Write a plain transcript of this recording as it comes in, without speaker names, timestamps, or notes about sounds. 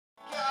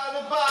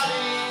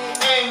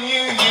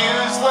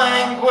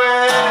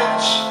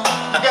language.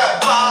 You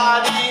got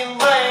body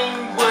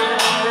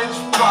language.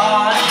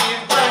 Body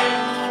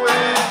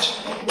language.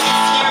 If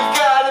you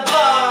got a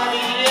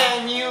body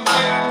and you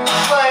lose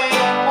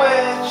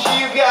language,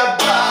 you got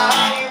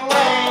body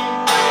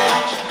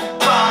language.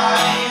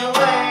 Body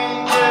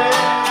language.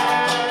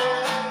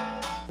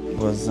 It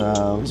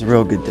was a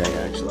real good day,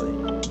 actually.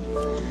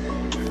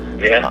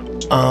 Yeah.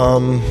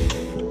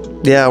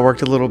 Yeah, I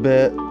worked a little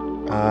bit.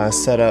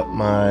 Set up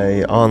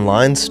my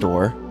online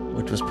store,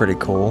 which was pretty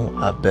cool.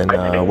 I've been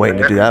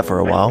waiting to do that for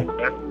a while.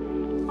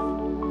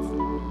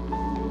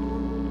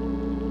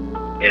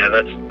 Yeah,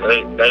 that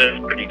is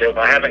pretty dope.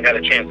 I haven't got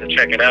a chance to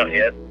check it out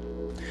yet.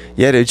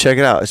 Yeah, dude, check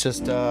it out. It's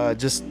just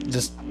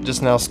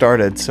now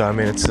started, so I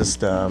mean, it's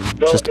just Well,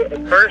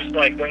 at first,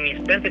 like when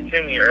you sent it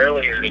to me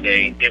earlier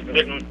today, it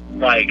wouldn't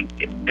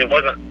it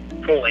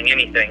wasn't pulling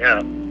anything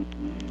up.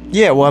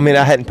 Yeah, well, I mean,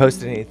 I hadn't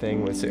posted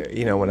anything.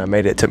 When I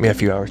made it, it took me a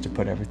few hours to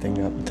put everything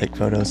up and take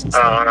photos and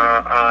stuff.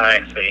 I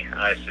see.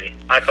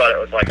 I thought it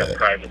was like a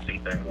privacy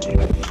thing.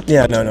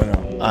 Yeah, no.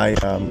 I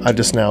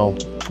just now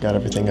got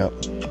everything up.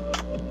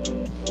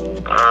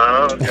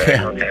 Okay.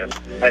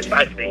 I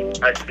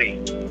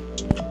see.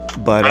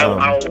 But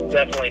I'll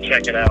definitely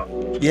check it out.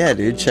 Yeah,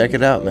 dude, check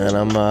it out, man.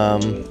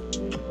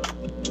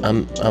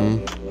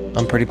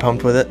 I'm pretty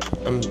pumped with it.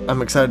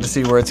 I'm excited to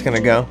see where it's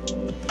gonna go.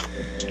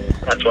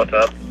 That's what's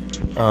up.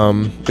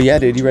 But yeah,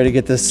 dude, you ready to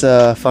get this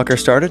fucker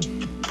started?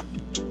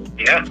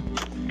 Yeah.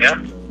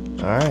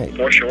 All right.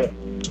 For sure.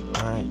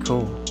 All right,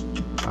 cool.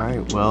 All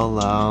right, well,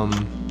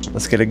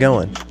 let's get it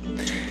going.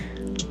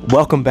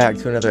 Welcome back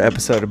to another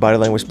episode of Body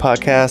Language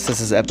Podcast.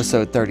 This is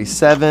episode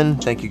 37.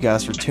 Thank you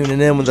guys for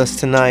tuning in with us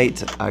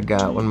tonight. I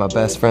got one of my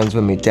best friends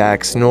with me,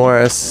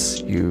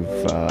 Norris.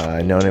 You've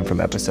known him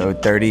from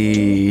episode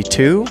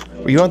 32.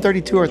 Were you on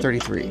 32 or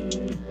 33? I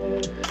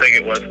think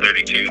it was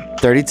 32.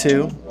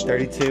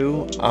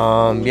 32.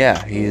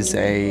 Yeah, he's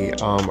a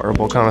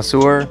herbal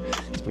connoisseur,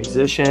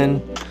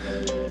 musician,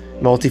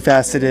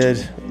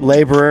 multifaceted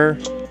laborer,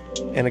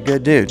 and a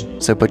good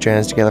dude. So put your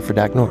hands together for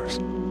Norris.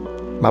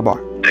 My bar.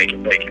 Thank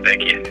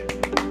you.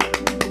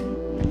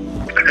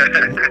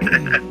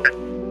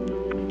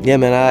 Yeah,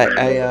 man,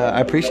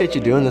 I appreciate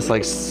you doing this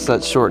like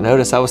such short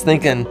notice. I was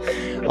like, I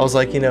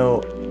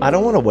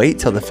don't want to wait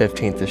till the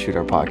 15th to shoot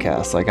our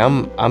podcast. Like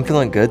I'm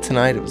feeling good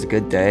tonight. It was a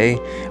good day.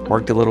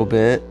 Worked a little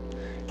bit.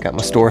 Got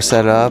my store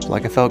set up.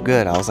 Like I felt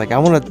good. I was like, I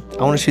want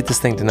to shoot this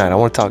thing tonight. I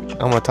want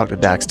to talk to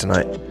Dax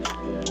tonight.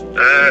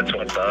 That's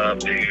what's up,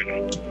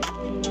 dude.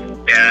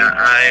 Yeah,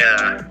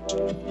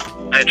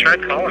 I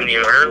tried calling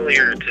you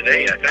earlier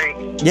today, I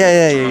think.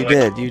 Yeah,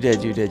 you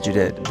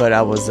did. But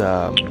I was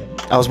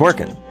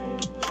working.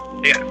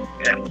 Yeah.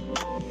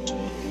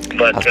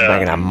 But I was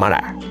making a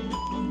money.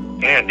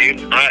 Yeah,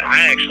 dude.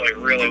 I actually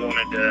really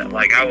wanted to,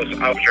 like, I was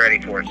ready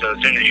for it. So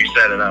as soon as you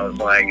said it, I was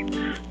like,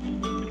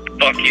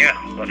 fuck yeah,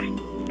 let's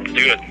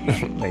do it.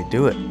 They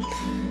do it.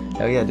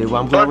 Hell yeah, dude.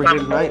 Well, I'm glad we're here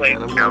tonight,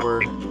 man. I'm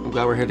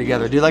glad we're here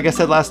together, dude. Like I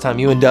said last time,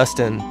 you and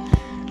Dustin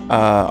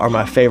are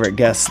my favorite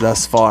guests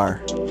thus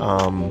far.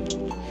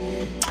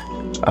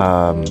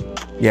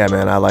 Yeah,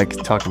 man, I like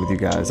talking with you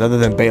guys. Other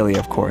than Bailey,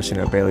 of course.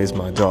 Bailey's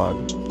my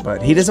dog.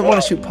 But he doesn't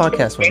want to shoot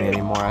podcasts with me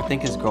anymore. I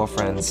think his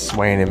girlfriend's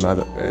swaying him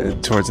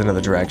towards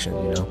another direction,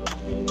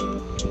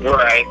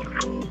 Right.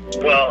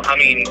 Well, I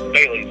mean,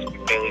 Bailey's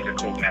a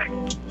cool guy.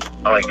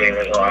 I like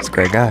Bailey a lot. He's a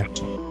great guy.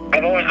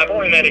 I've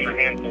only met him a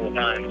handful of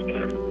times,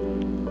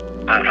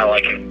 but I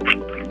like him.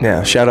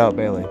 Yeah, shout out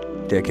Bailey,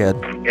 dickhead.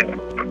 Yeah.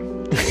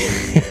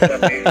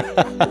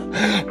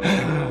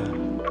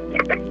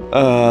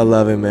 Oh, I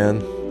love him,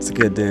 man. It's a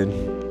good dude.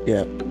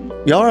 Yeah.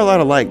 Y'all are a lot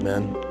alike,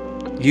 man.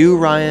 You,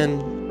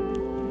 Ryan,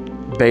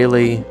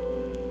 Bailey,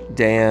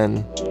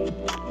 Dan.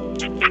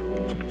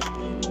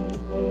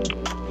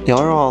 Y'all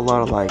are all a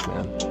lot alike,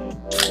 man.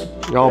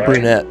 You're all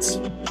brunettes.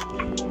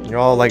 You're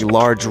all like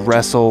large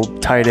wrestle,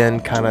 tight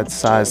end kind of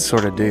size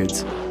sort of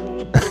dudes.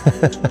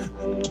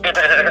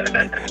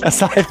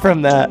 Aside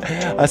from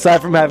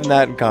having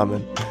that in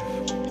common.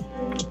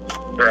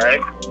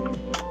 Right.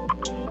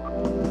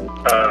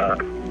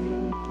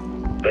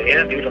 But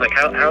yeah, dude, like,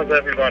 how's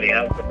everybody?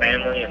 How's the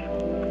family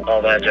and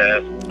all that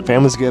jazz?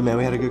 Family's good, man.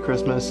 We had a good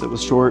Christmas. It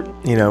was short.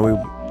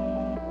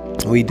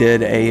 We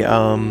did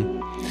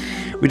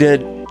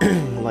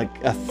like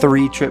a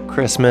 3-trip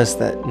Christmas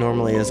that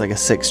normally is like a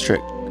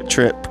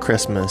 6-trip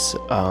Christmas.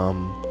 I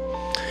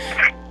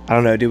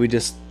don't know, dude.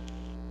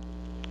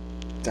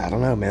 I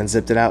don't know, man.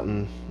 Zipped it out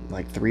in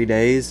like 3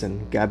 days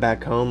and got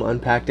back home,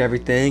 unpacked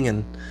everything,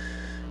 and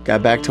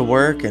got back to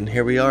work. And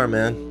here we are,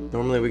 man.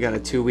 Normally we got a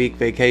 2-week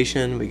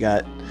vacation. We've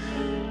got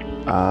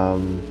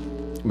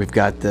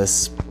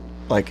this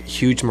like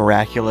huge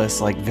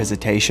miraculous like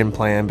visitation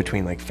plan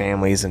between like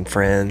families and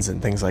friends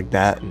and things like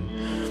that, and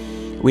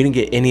we didn't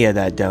get any of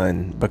that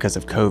done because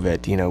of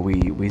COVID.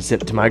 We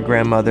zipped to my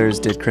grandmother's,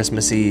 did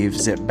Christmas Eve,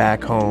 zipped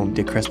back home,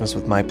 did Christmas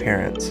with my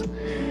parents.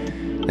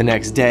 The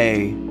next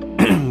day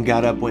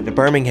got up, went to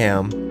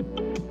Birmingham,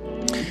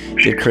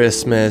 did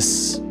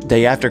Christmas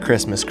day after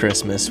Christmas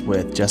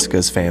with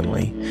Jessica's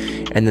family,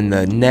 and then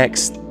the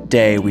next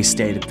day we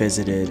stayed and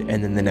visited,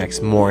 and then the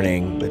next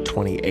morning, the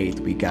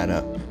 28th, we got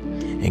up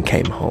and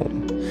came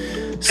home.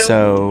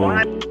 So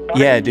why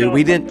yeah, you dude, don't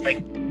we look didn't.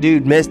 like-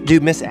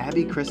 Miss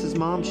Abby, Chris's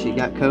mom, she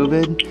got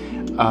COVID.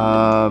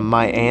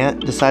 My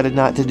aunt decided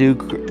not to do.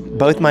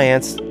 Both my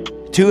aunts,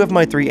 2 of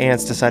my 3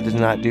 aunts decided to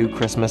not do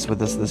Christmas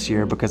with us this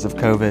year because of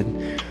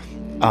COVID.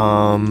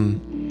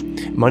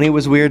 Money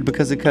was weird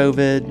because of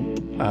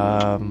COVID.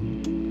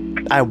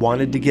 I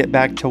wanted to get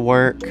back to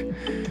work.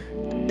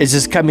 It's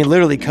just, I mean,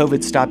 literally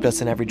COVID stopped us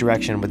in every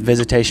direction with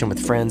visitation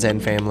with friends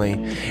and family.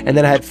 And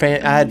then I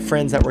had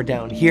friends that were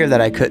down here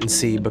that I couldn't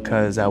see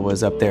because I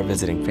was up there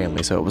visiting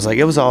family. So it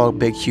was all a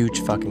big,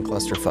 huge fucking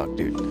clusterfuck,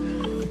 dude.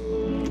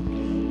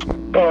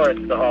 Oh,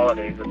 it's the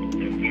holidays. It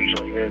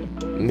usually is.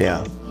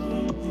 Yeah.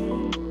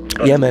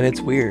 Yeah, man,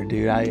 it's weird,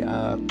 dude. I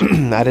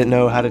I didn't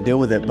know how to deal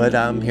with it, but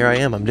here I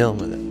am. I'm dealing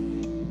with it.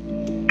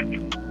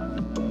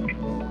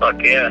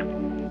 Fuck yeah.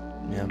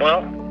 Yeah.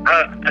 Well,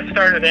 I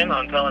started in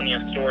on telling you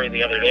a story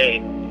the other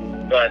day,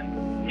 but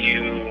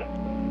you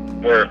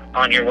were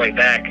on your way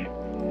back.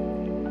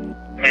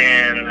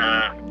 And,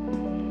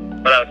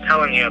 but I was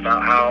telling you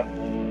about how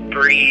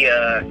Bree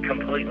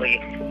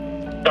completely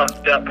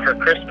fucked up her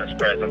Christmas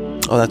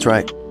present. Oh, that's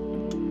right.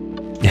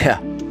 Yeah.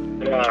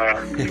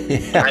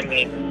 Yeah. I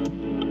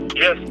mean,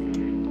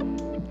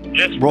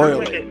 just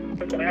Royally.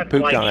 Pooped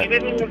like, on she it.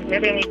 didn't even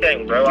get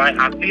anything, bro.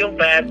 I feel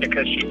bad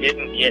because she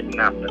didn't get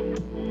nothing.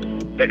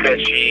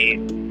 Because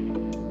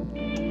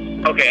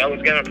I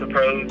was gonna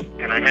propose,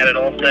 and I had it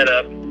all set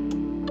up.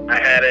 I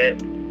had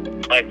it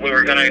like we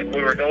were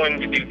going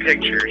to do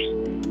pictures,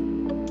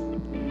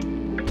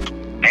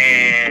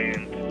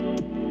 and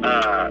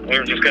we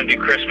were just gonna do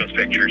Christmas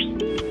pictures,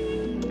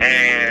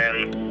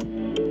 and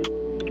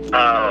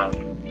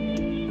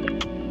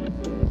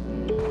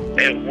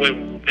then we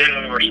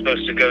were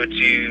supposed to go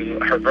to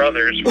her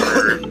brother's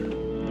for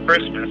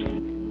Christmas,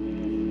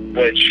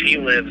 which he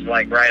lives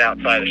like right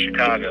outside of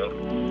Chicago.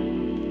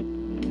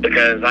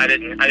 Because I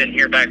didn't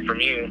hear back from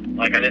you,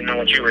 like I didn't know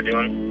what you were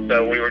doing,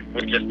 so we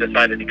just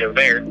decided to go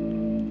there.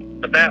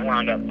 But that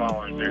wound up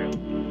falling through.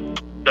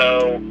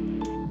 So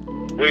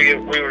we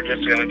were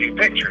just gonna do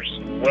pictures.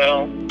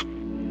 Well,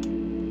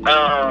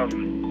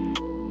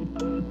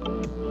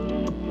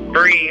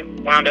 Bree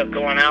wound up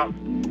going out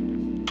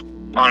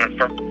on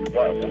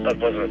what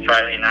was it,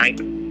 Friday night?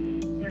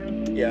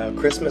 Yeah,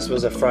 Christmas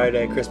was a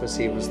Friday. Christmas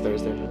Eve was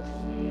Thursday.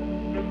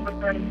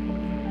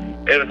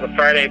 It was the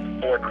Friday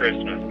before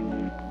Christmas.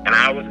 And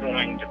I was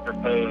going to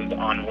propose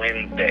on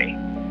Wednesday.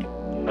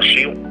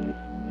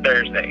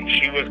 Thursday.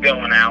 She was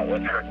going out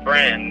with her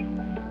friend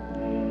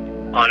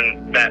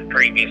on that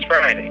previous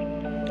Friday.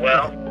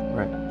 Well,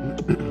 Right.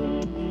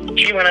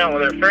 she went out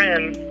with her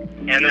friend,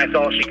 and that's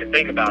all she could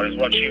think about is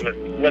what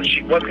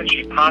could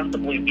she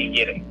possibly be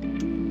getting.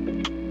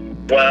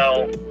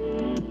 Well,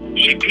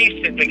 she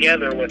pieced it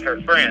together with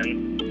her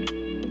friend,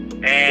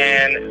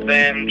 and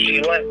then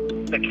she let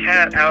the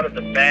cat out of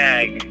the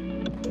bag.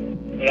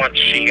 Once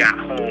she got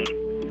home,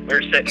 we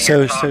were sitting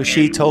here talking. So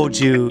she told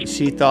you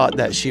she thought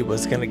that she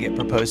was gonna get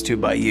proposed to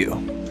by you.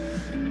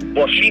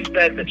 Well, she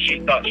said that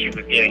she thought she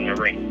was getting a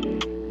ring,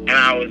 and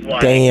I was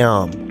like,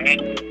 damn.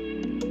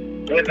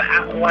 And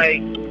without,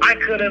 like, I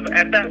could have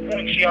at that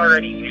point. She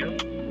already knew,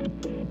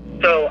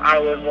 so I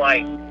was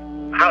like,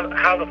 how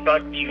the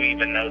fuck do you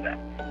even know that?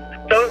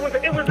 So it was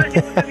an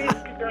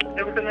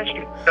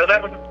issue. So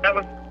that was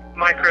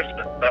my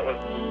Christmas. That was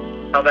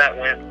how that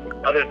went.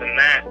 Other than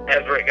that,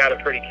 Everett got a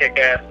pretty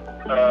kick-ass,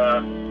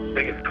 I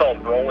think it's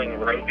called Rolling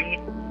Roby,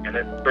 and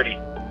it's pretty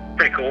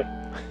cool.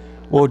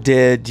 Well,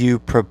 did you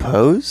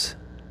propose?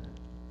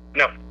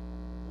 No.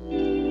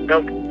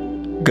 Nope.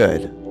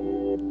 Good.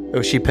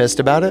 Was she pissed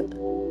about it?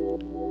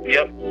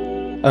 Yep.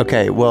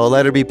 Okay, well,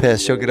 let her be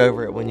pissed. She'll get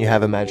over it when you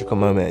have a magical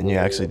moment and you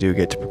actually do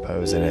get to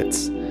propose, and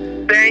it's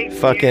Thank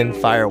fucking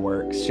you.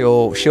 fireworks.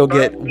 She'll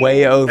get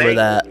way over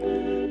that.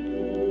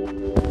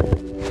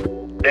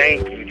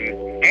 Thank you, dude.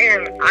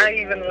 And I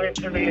even went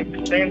to the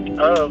extent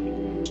of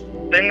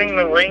sending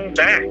the ring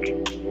back.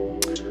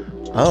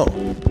 Oh.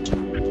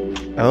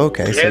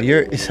 Okay, so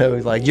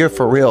you're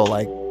for real.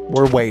 Like,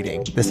 we're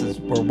waiting.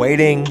 We're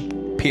waiting.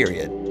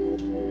 Period.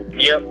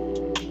 Yep.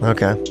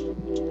 Okay.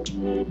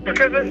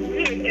 Because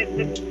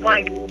it's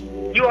like,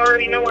 you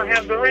already know I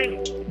have the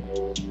ring.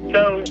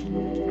 So,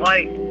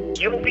 like,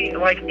 you'll be,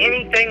 like,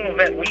 anything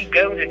that we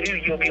go to do,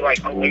 you'll be like,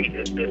 oh, wait,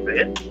 is this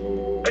it?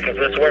 Like, is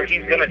this where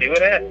he's going to do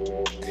it at?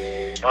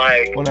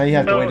 Like, Well, now you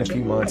have to wait a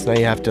few months. Now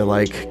you have to,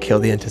 like, kill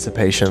the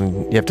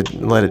anticipation. You have to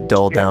let it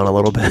dull down a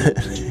little bit.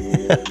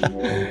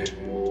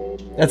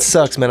 That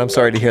sucks, man. I'm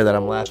sorry to hear that.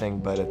 I'm laughing,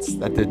 but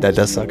that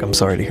does suck. I'm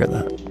sorry to hear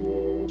that.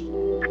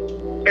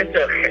 It's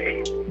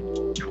okay.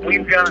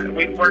 We've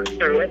worked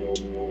through it,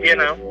 you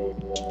know.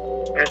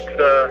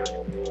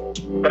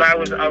 But I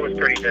was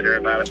pretty bitter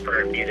about it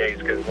for a few days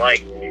because,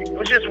 like, it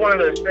was just one of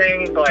those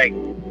things. Like,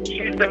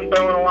 she's been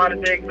throwing a lot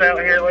of digs out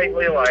here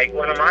lately. Like,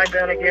 when am I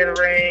gonna get a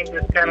ring?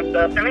 This kind of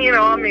stuff.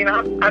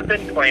 And I've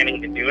been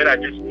planning to do it. I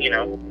just,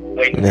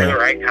 waiting for the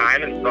right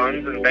time and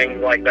funds and things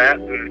like that.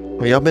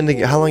 And Well,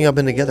 how long y'all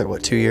been together?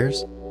 What, 2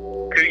 years?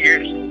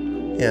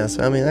 Yeah,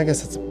 so I mean, I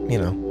guess it's, you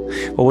know.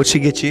 Well, what'd she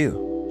get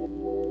you?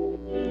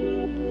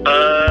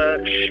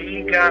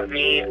 She got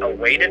me a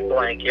weighted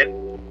blanket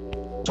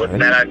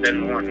that I've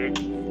been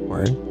wanting.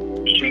 Word.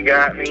 She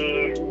got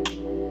me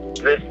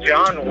this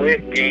John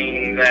Wick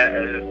game that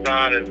is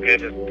not as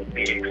good as to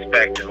be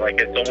expected. Like,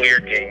 it's a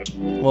weird game.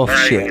 Well, We're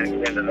not shit. even gonna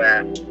get into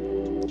that.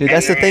 Dude,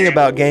 that's the thing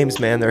about games,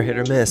 man. They're hit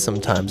or miss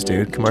sometimes,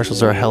 dude.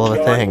 Commercials are a hell of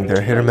a thing.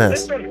 They're hit or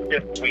miss. This one's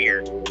just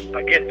weird.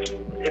 Like,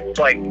 it's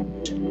like,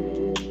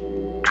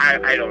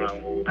 I don't know.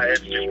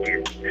 It's just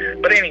weird.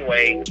 But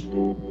anyway,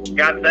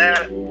 got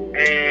that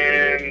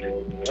and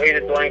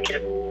weighted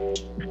blanket.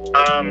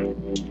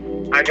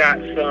 I got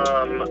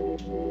some,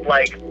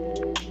 like,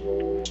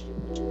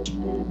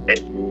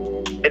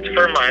 it's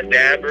for my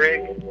dab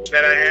rig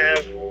that I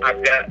have.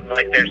 I've got,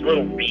 like, there's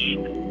little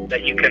beads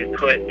that you can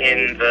put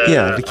in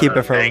the to keep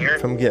it hanger.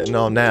 from getting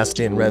all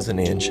nasty and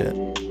resiny and shit.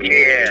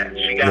 Yeah,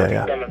 she got me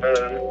some of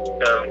those.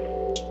 So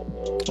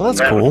well, that's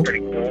that cool. was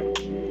pretty cool.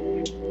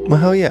 Well,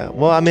 hell yeah.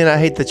 Well, I mean, I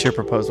hate that your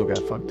proposal got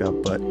fucked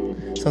up, but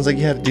sounds like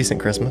you had a decent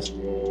Christmas.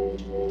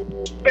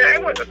 Yeah,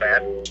 it wasn't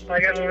bad.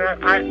 Like, I mean,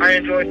 I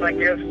enjoyed my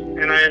gifts,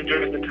 and I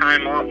enjoyed the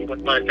time off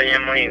with my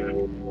family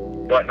and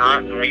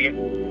whatnot. And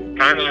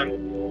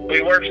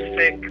we were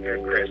sick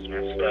through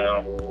Christmas,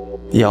 so.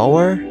 Y'all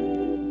were?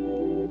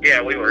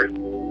 Yeah, we were.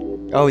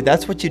 Oh,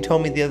 that's what you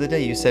told me the other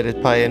day. You said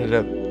it probably ended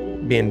up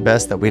being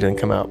best that we didn't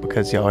come out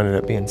because y'all ended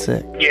up being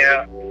sick.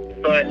 Yeah,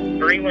 but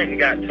Bree went and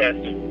got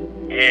tested,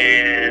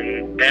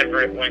 and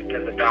Everett went to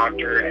the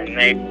doctor, and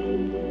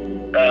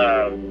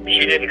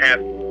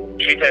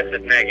she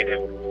tested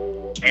negative.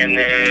 And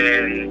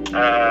then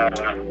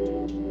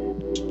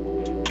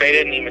they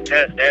didn't even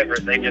test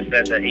Everett. They just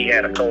said that he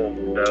had a cold,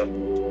 so.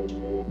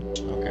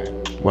 Okay.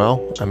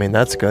 Well, I mean,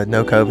 that's good.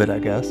 No COVID, I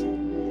guess.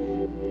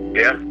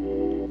 Yeah.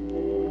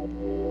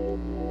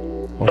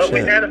 Well, but shit.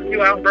 we've had a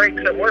few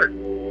outbreaks at work.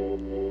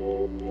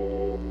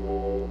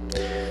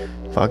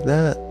 Fuck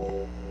that.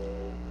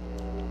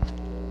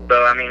 So,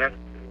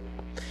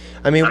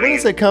 I mean, what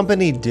does a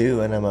company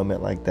do in a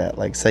moment like that?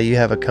 Like, say you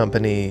have a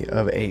company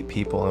of 8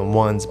 people and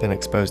one's been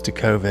exposed to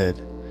COVID.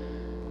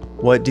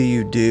 What do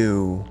you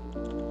do?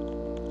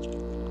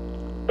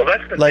 Well,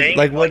 that's the thing.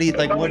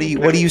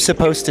 What are you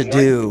supposed to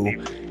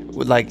do?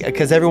 Like,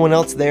 because everyone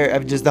else there,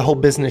 just the whole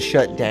business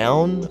shut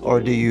down, or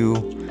do you?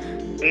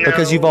 No.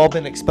 Because you've all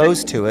been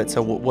exposed to it.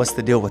 So what's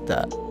the deal with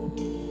that?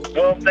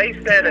 Well, they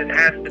said it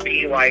has to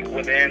be like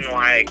within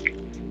like,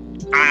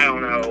 I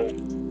don't know,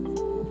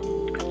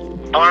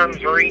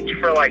 arm's reach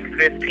for like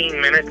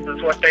 15 minutes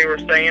is what they were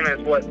saying, is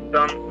what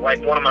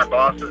one of my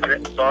bosses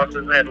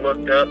had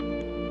looked up,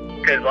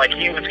 because like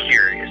he was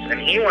curious, and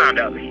he wound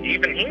up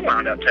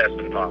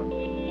testing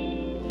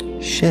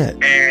positive.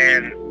 Shit.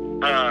 And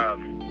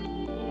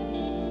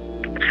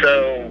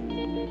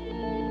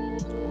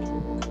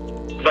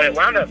but it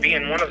wound up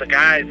being one of the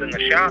guys in the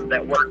shop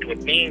that worked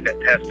with me that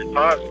tested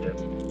positive,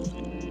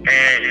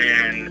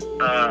 and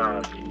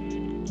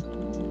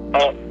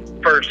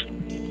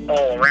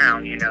all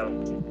around, you know,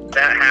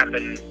 that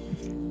happened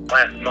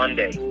last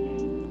Monday.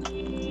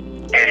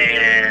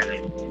 And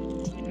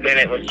then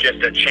it was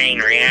just a chain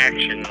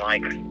reaction,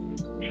 like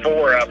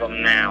 4 of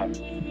them now.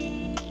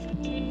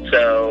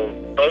 So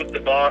both the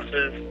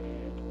bosses,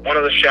 one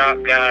of the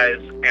shop guys,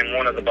 and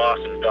one of the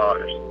boss's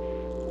daughters.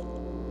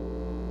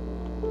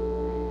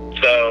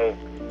 So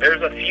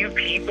there's a few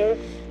people,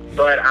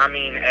 but I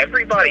mean,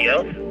 everybody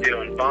else is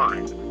doing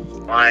fine.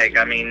 Like,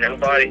 I mean,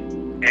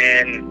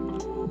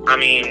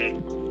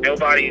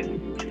 nobody's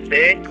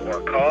sick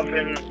or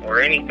coughing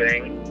or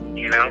anything,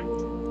 you know?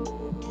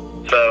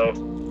 So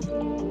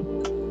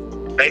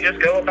they just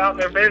go about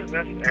their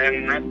business,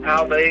 and that's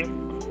how they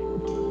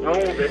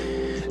hold it.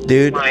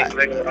 Dude. Like,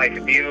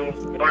 if you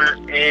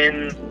weren't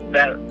in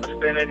that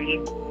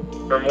vicinity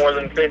for more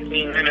than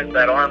 15 minutes,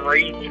 that arm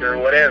reach or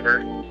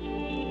whatever,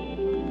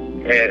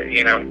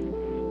 you know,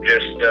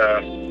 just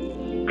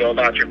go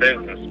about your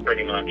business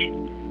pretty much.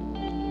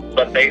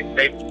 But they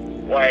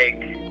like,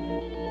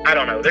 I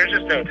don't know, there's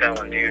just no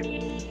telling, dude.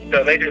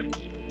 So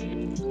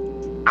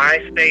I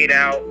stayed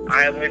out.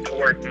 I went to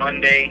work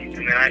Monday,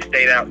 and then I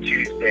stayed out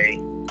Tuesday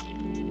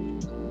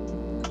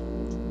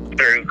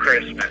through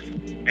Christmas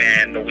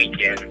and the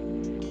weekend.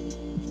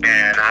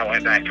 And I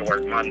went back to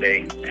work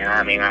Monday, and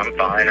I mean, I'm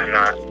fine. I'm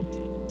not.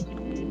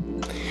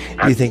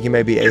 Do you think you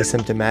may be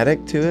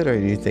asymptomatic to it, or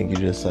do you think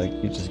you're just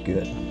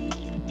good?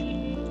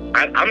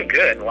 I'm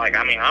good. Like,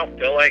 I mean, I don't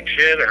feel like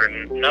shit or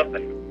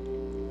nothing.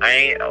 I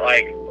ain't,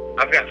 like,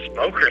 I've got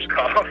smoker's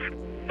cough,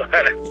 but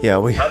yeah,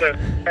 other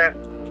than that,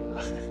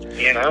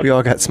 you know. We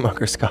all got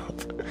smoker's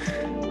cough.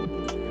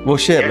 Well,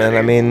 shit, man.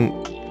 I mean,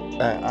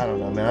 I don't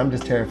know, man. I'm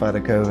just terrified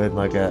of COVID.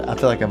 Like, I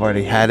feel like I've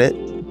already had it,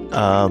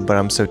 but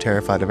I'm so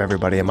terrified of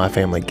everybody in my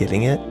family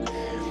getting it.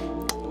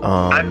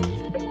 I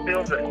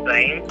feel the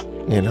same,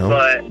 you know.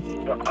 But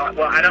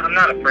I'm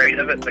not afraid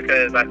of it,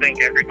 because I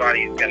think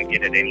everybody's gonna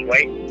get it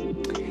anyway.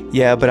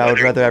 Yeah, but I would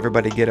rather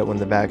everybody get it when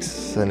the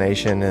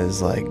vaccination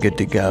is like good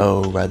to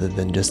go, rather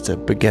than just a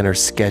beginner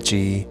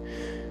sketchy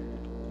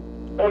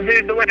Well,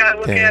 dude, the way I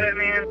look at it,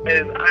 man,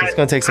 is it's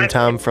gonna take some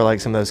time for like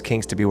some of those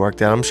kinks to be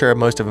worked out. I'm sure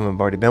most of them have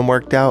already been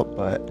worked out,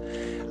 but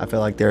I feel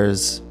like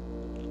there's,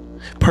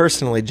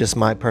 personally, just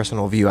my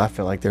personal view, I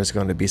feel like there's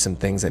going to be some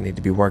things that need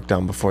to be worked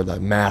on before the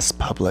mass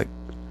public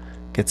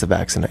gets a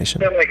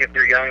vaccination. I feel like if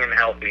you're young and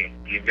healthy,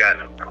 you've got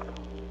no problem.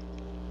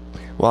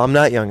 Well, I'm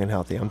not young and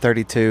healthy. I'm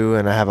 32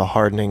 and I have a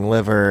hardening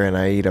liver and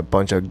I eat a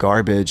bunch of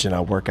garbage and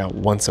I work out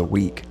once a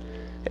week.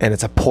 And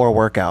it's a poor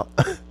workout.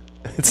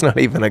 It's not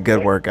even a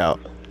good workout.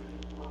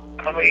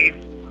 I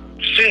mean,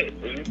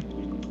 shit, dude.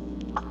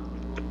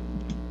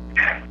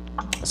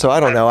 So I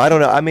don't know.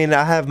 I mean,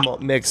 I have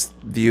mixed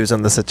views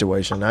on the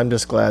situation. I'm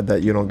just glad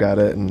that you don't got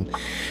it. And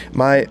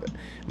my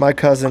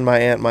cousin, my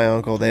aunt, my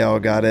uncle, they all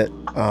got it.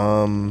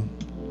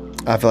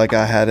 I feel like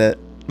I had it.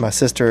 My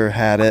sister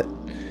had it.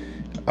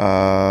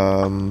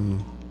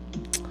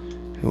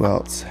 Who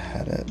else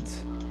had it?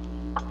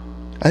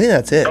 I think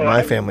that's it.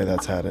 My family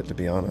that's had it, to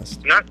be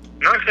honest. Not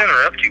to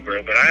interrupt you,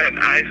 bro, but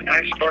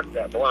I sparked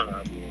that blunt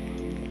up.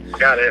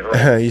 Got it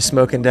right. Are you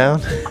smoking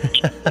down?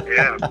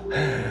 Yeah.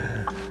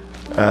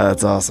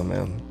 That's awesome,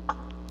 man.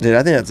 Dude,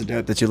 I think that's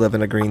dope that you live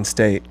in a green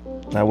state.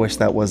 I wish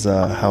that was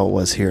how it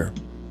was here.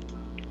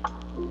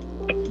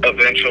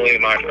 Eventually,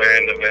 my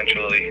friend,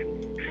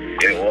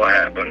 it will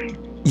happen.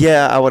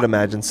 Yeah, I would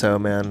imagine so,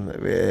 man.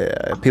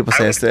 People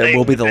say it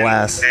will be the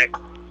last.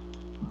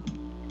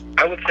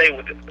 I would say,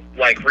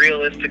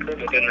 realistically,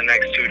 within the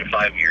next 2 to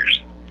 5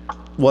 years.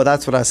 Well,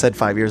 that's what I said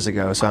 5 years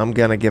ago, so I'm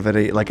going to give it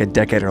a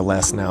decade or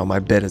less now. My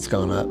bid has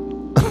gone up.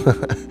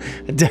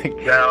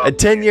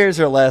 10 years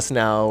or less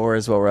now, or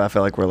is what I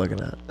feel like we're looking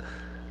at.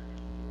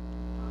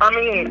 I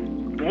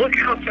mean, look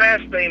how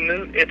fast they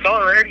move. It's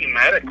already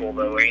medical,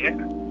 though, ain't it?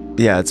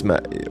 Yeah, it's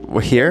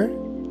here?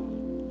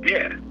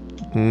 Yeah.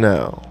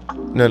 No.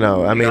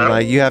 I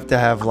mean, you have to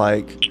have,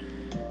 I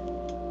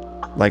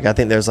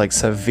think there's,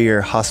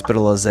 severe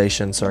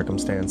hospitalization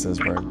circumstances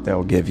where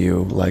they'll give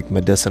you,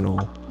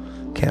 medicinal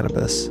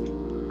cannabis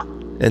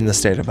in the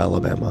state of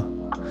Alabama.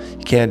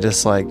 You can't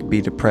just,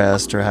 be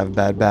depressed or have a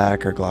bad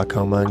back or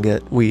glaucoma and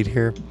get weed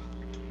here.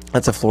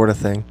 That's a Florida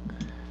thing.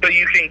 So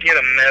you can get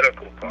a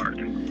medical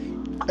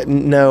card?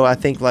 No, I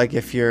think,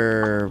 if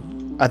you're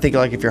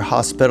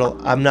hospital,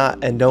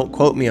 and don't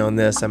quote me on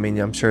this, I mean,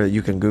 I'm sure that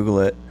you can Google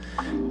it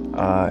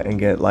and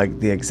get,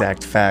 the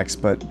exact facts,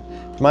 but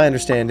from my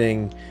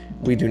understanding,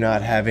 we do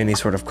not have any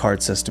sort of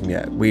card system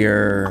yet. We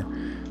are,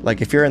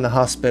 if you're in the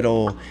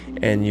hospital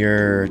and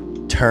your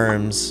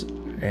terms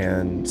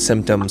and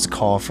symptoms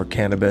call for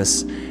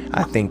cannabis,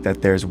 I think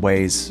that there's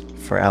ways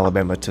for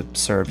Alabama to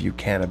serve you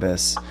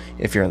cannabis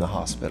if you're in the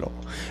hospital.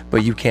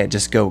 But you can't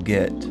just go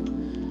get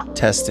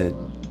tested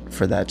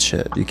for that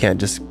shit. You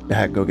can't just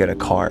go get a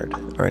card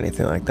or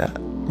anything like that.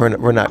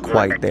 We're not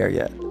quite there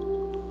yet.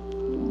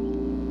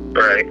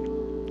 Right.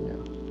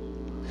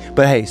 Yeah.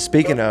 But hey,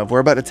 speaking of, we're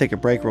about to take a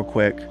break real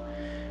quick.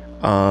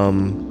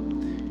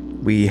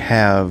 We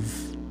have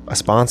a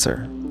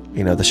sponsor.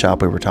 You know, the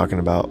shop we were talking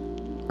about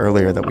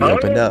earlier that we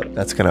opened up.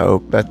 That's gonna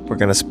open.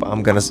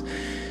 I'm gonna.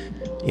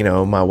 You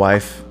know, my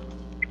wife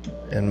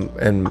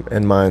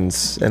and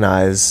mine's and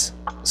I's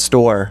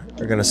store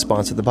are gonna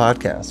sponsor the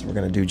podcast. We're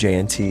gonna do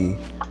J&T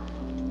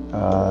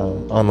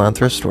online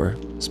thrift store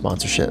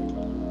sponsorship.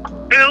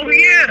 Hell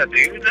yeah,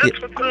 dude.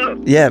 That's what's up.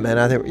 Yeah, man.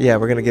 I think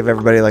we're gonna give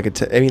everybody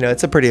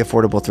it's a pretty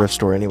affordable thrift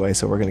store anyway,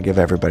 so we're gonna give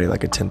everybody a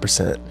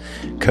 10%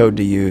 code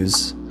to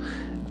use.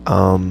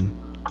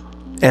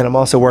 And I'm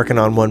also working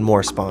on one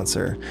more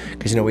sponsor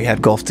because we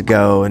had Golf to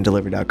Go and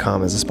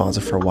Delivery.com as a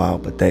sponsor for a while,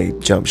 but they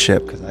jumped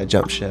ship because I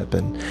jumped ship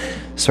and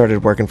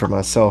started working for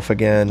myself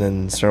again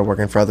and started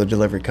working for other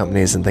delivery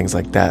companies and things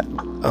like that.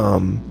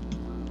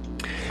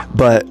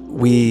 But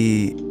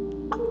we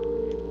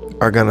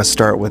are gonna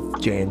start with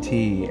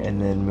J&T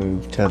and then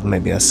move to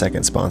maybe a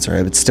second sponsor.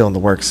 It's still in the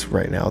works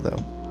right now, though.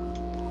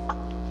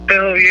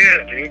 Hell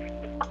yeah, dude.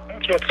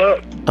 That's what's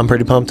up. I'm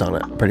pretty pumped on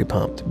it. Pretty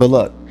pumped. But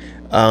look.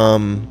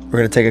 We're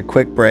going to take a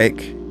quick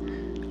break.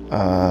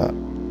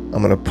 I'm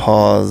going to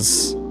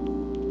pause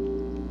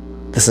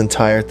this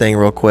entire thing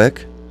real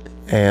quick,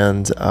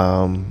 and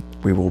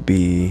we will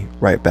be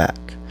right back.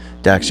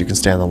 Dax, you can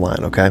stay on the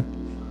line, okay?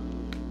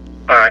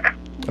 All right.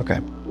 Okay.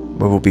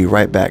 We will be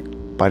right back.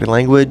 Body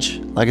language,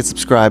 like and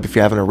subscribe if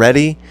you haven't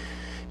already.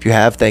 If you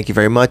have, thank you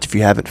very much. If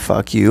you haven't,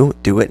 fuck you.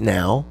 Do it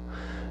now.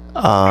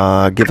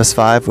 Give us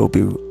 5. We'll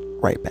be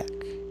right back.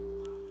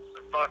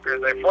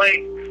 Fuckers, they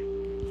play.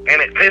 And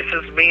it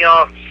pisses me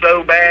off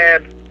so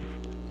bad.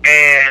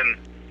 And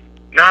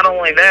not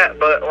only that,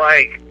 but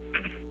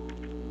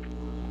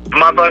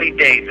my buddy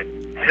David,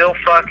 he'll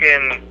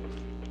fucking,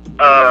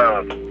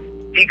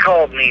 he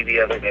called me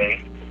the other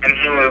day and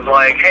he was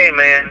like, hey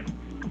man,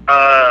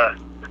 I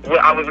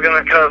was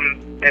gonna come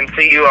and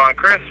see you on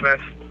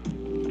Christmas,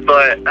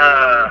 but,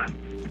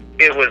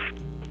 it was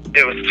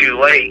too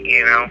late,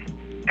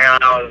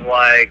 And I was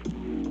like,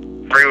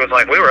 Bree was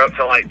like, we were up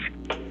till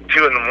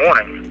 2 in the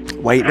morning.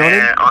 Waiting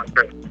on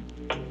him?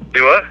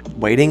 Do what?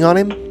 Waiting on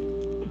him?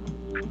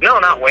 No,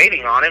 not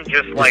waiting on him.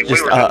 Just we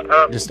were up,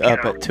 up. Just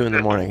up at 2 in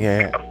the morning.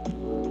 Yeah.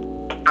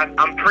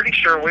 I'm pretty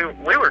sure we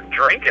were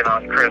drinking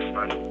on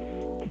Christmas.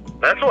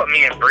 That's what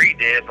me and Bree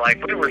did.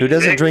 Like, we were. Who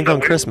doesn't sick, drink so on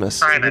we were Christmas?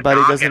 trying to Everybody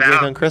knock doesn't it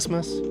drink out. on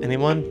Christmas?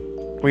 Anyone?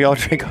 We all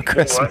drink on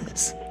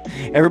Christmas.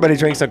 Everybody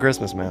drinks on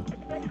Christmas, man.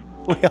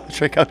 We all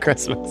drink on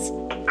Christmas.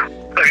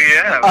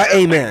 Yeah. Man.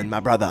 Amen, my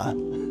brother.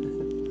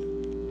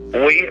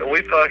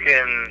 We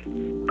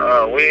fucking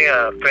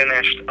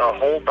finished a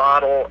whole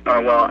bottle. I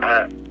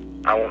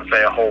won't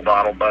say a whole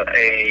bottle, but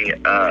a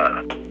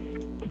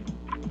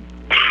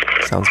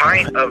Sounds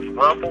pint good. of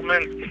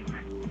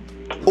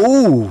Rumpleman.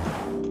 Ooh.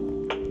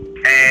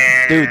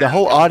 And Dude, the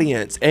whole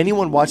audience,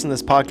 anyone watching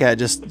this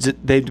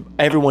podcast,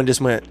 everyone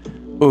just went,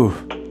 ooh.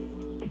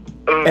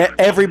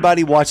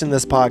 Everybody watching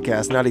this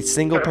podcast, not a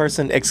single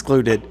person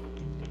excluded,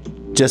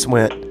 just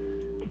went,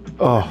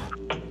 oh.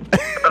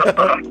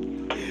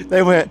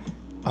 They went,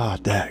 oh,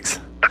 Dax.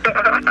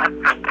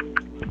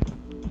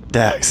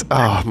 Dax,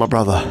 oh, my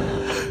brother.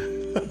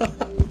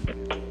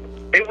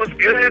 It was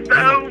good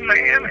though,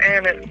 man,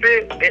 and it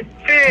fit.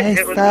 It's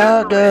It was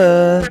so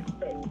good.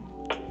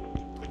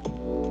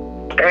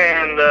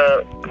 And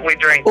we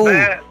drank Ooh,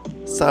 that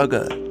so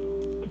good.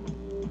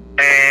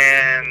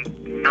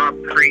 and Knob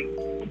Creek.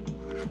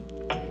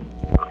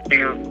 A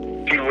few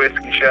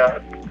whiskey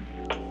shots.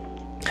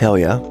 Hell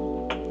yeah.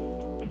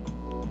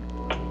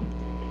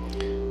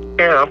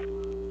 Yeah.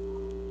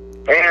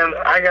 And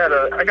I got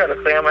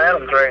a Sam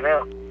Adams right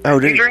now. Oh,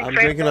 You dude, drink I'm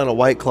Sam drinking on a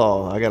White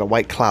Claw. I got a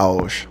White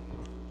Claws.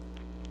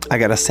 I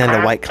got to send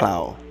a White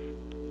Claw.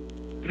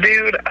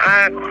 Dude,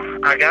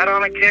 I got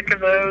on a kick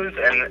of those,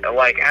 and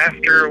like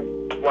after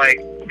like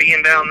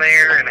being down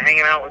there and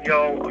hanging out with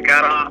y'all, I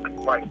got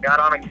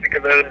on a kick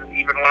of those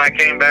even when I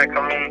came back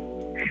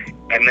home.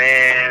 And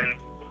then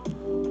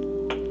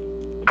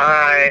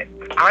I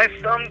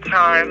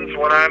sometimes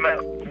when I'm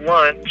at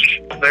lunch,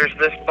 there's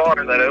this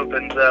bar that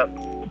opens up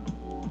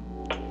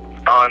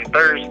on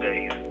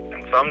Thursdays,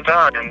 and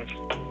sometimes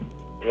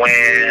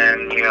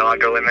when I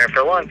go in there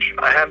for lunch,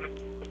 I have a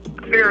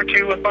beer or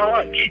two with my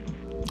lunch.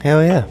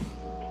 Hell yeah.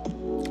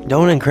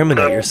 Don't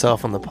incriminate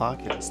yourself on the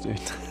podcast, dude.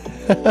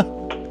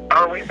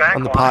 Are we back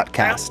On the live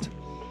podcast.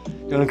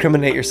 Don't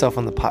incriminate yourself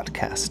on the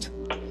podcast.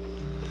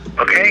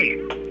 now? Okay,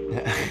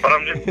 but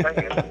I'm just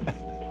saying.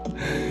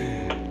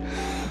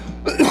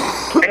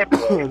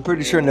 I'm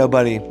pretty sure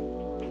nobody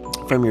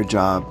from your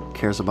job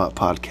cares about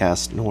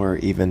podcasts, nor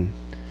even...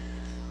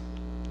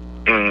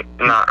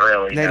 Not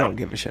really. They no. don't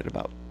give a shit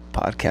about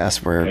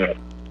podcasts where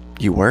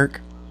you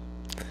work.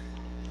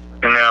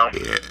 No.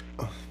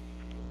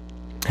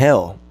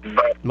 Hell,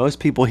 But most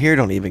people here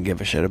don't even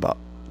give a shit about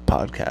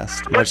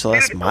podcasts, much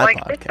less dude, my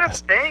It's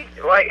podcast. the thing.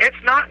 Like, it's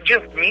not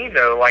just me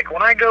though. Like,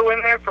 when I go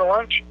in there for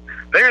lunch,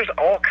 there's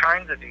all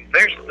kinds of dudes.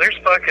 There's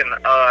fucking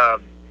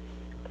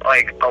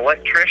like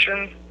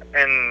electricians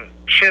and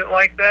shit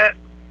like that.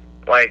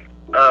 Like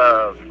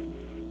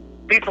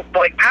people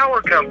like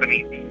power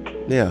companies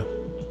Yeah.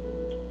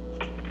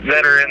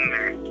 that are in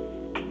there,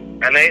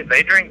 and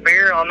they drink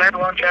beer on their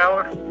lunch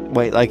hour.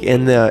 Wait, like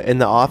in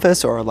the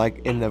office or like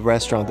in the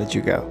restaurant that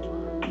you go?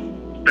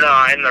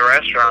 No, in the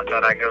restaurant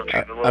that I go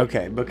to. The little,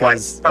 Okay,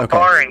 because like, okay.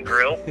 bar and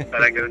grill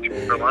that I go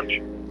to for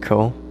lunch.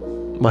 Cool.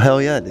 Well,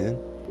 hell yeah, dude.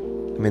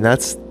 I mean,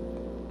 that's...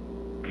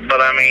 But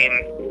I mean,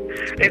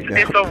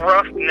 it's a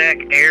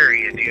roughneck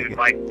area, dude.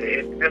 Like,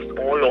 it's just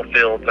oil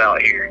fields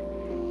out here.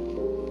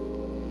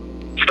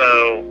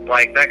 So,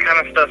 like, that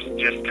kind of stuff's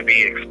just to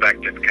be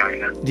expected,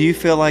 kind of. Do you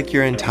feel like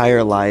your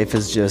entire life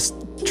is just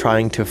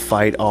trying to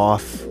fight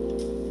off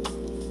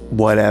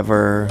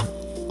whatever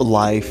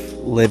life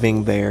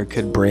living there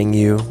could bring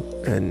you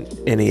in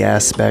any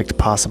aspect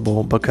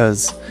possible?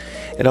 Because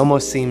it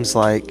almost seems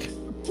like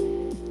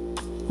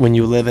when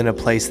you live in a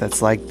place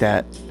that's like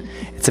that,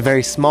 it's a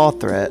very small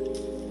threat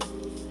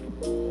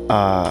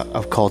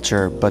of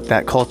culture, but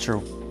that culture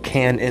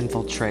can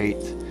infiltrate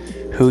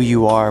who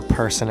you are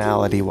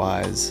personality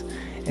wise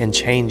and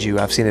change you.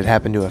 I've seen it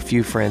happen to a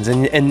few friends,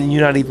 and you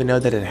not even know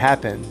that it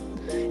happened.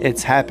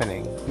 It's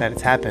happened,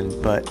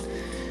 but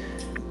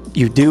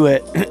you do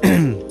it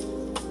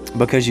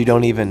because you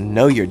don't even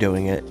know you're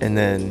doing it, and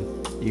then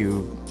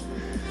you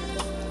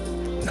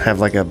have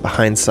like a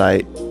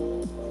hindsight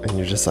and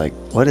you're just like,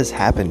 what has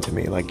happened to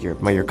me? Like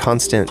your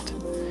constant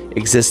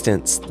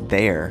existence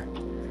there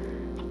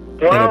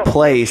in a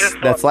place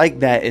that's like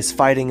that is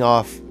fighting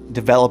off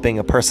developing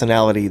a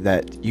personality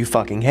that you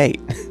fucking hate.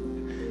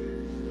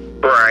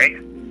 Right.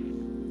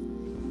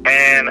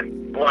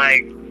 And,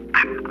 like,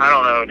 I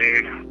don't know,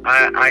 dude.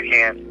 I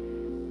can't.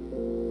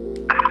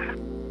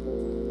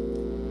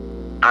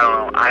 I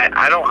don't know.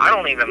 I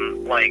don't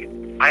even, like,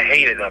 I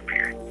hate it up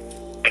here.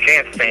 I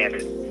can't stand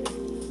it.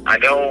 I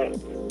don't,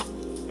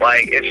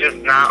 like, it's just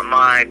not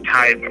my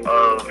type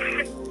of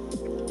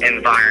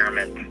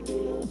environment.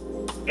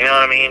 You know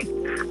what I mean?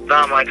 It's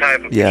not my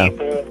type of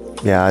people.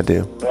 Yeah, I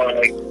do.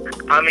 Like,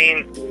 I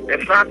mean,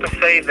 it's not to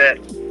say that,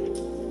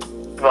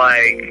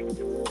 like,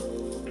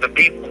 the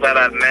people that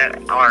I've met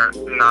aren't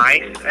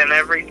nice and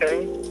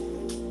everything,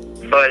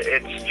 but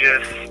it's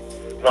just,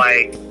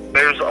 like,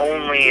 there's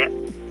only,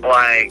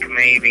 like,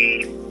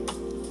 maybe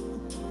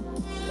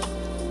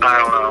I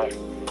don't know,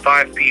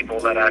 5 people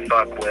that I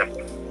fuck with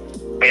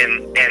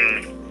in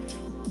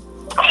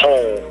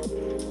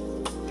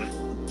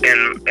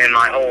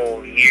my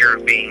whole year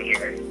of being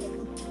here.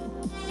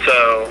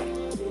 So,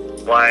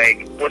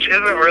 like, which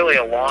isn't really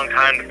a long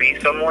time to be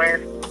somewhere,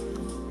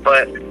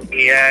 but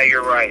yeah,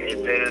 you're right. It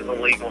is a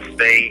legal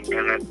state,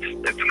 and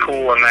it's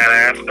cool in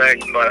that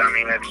aspect. But I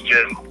mean, it's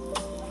just,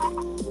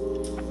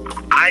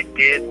 I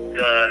did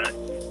the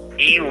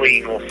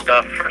illegal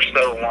stuff for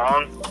so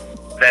long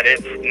that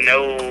it's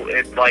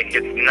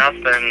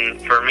nothing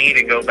for me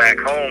to go back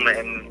home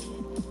and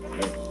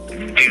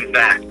do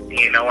that.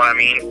 You know what I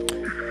mean?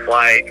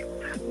 Like,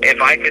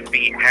 if I could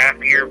be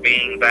happier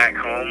being back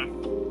home,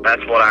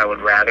 that's what I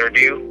would rather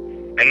do.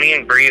 And me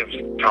and Bree have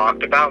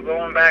talked about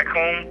going back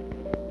home,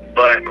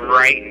 but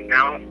right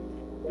now,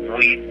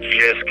 we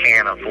just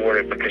can't afford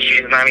it because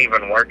she's not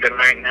even working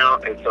right now,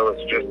 and so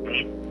it's just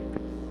me.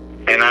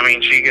 And I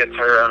mean, she gets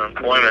her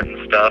unemployment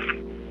and stuff,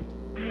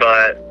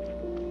 but,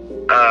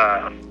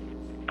 I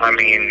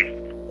mean,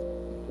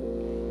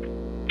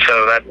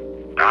 so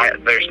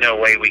there's no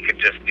way we could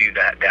just do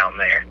that down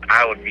there.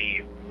 I would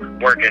be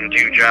working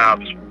 2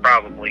 jobs,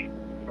 probably,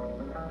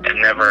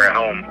 and never at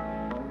home.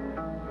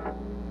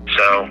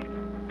 So,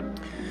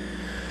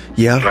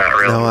 yeah, not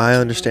really. no, I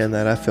understand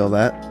that. I feel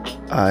that.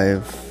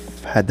 I've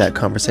had that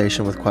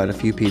conversation with quite a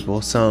few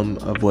people, some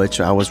of which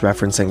I was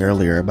referencing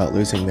earlier about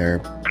losing their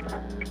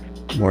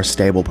more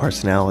stable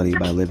personality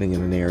by living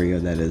in an area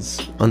that is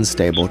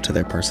unstable to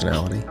their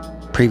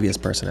previous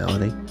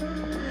personality.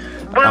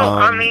 Well,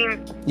 I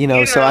mean, you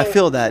know, so I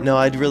feel that. No,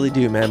 I really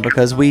do, man,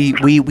 because we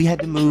had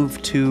to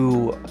move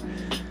to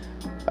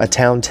a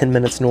town 10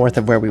 minutes north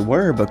of where we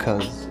were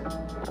because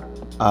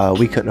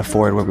we couldn't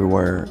afford where we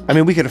were. I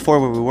mean, we could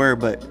afford where we were,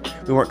 but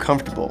we weren't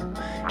comfortable.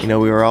 You know,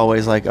 we were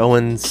always like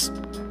owens,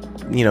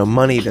 you know,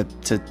 money to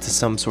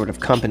some sort of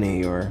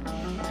company, or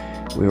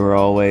we were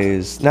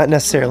always not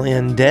necessarily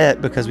in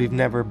debt because we've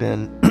never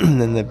been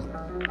in the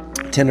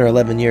 10 or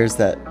 11 years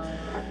that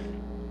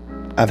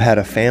I've had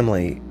a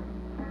family.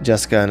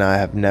 Jessica and I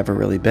have never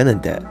really been in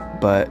debt,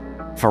 but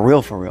for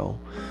real.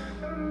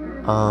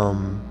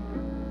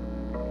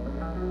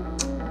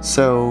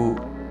 So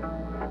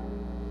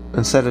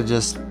instead of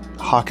just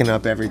hawking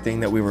up everything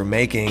that we were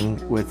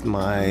making with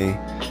my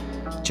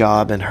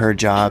job and her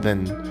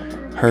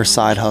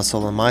side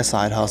hustle and my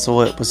side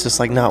hustle, it was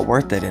just like not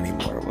worth it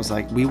anymore. It was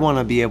like, we want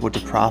to be able to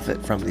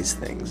profit from these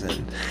things,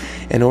 and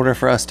in order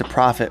for us to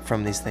profit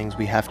from these things,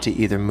 we have to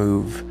either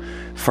move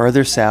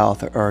further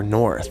south or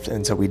north.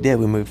 And so we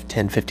moved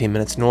 10-15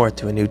 minutes north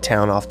to a new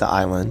town off the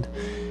island,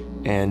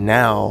 and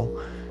now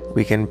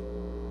we can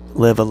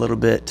live a little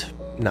bit,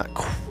 not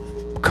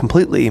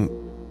completely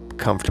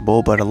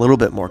comfortable, but a little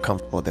bit more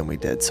comfortable than we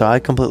did. So I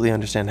completely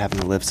understand having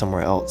to live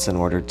somewhere else in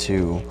order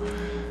to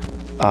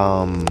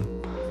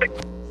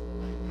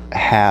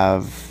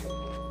have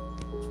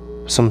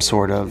some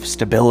sort of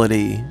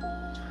stability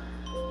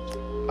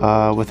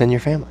within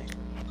your family.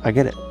 I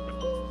get it.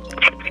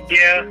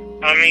 Yeah,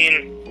 I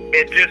mean,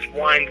 it just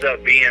winds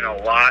up being a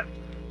lot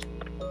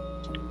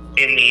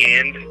in the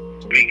end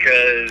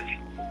because,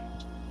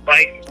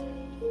 like,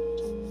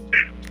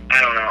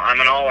 I don't know, I'm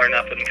an all or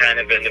nothing kind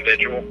of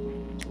individual.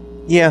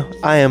 Yeah,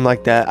 I am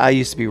like that. I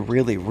used to be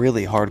really,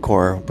 really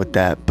hardcore with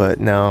that, but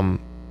now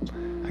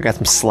I got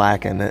some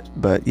slack in it.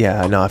 But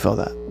yeah, no, I feel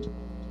that.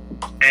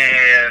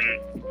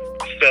 And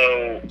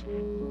so,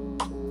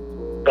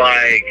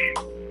 like,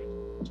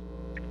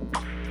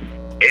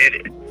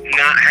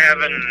 not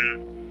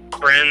having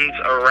friends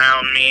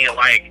around me,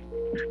 like,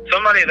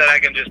 somebody that I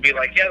can just be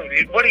like, yo,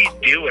 dude, what are you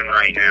doing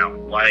right now?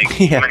 Like,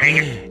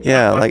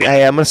 yeah, like,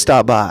 hey, I'm gonna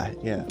stop by.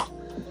 Yeah.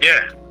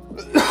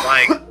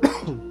 Like,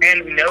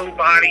 and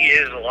nobody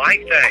is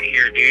like that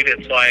here, dude.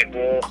 It's like,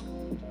 well,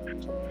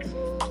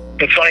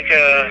 it's like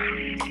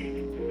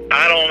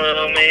I don't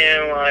know,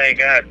 man.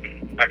 Like, I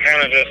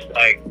kind of just,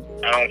 like,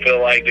 I don't feel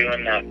like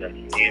doing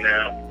nothing, you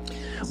know?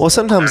 Well,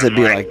 sometimes it'd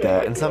be like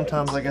that, and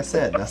sometimes, like I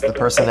said, that's the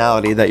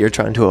personality that you're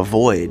trying to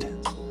avoid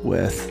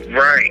with.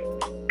 Right.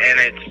 And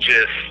it's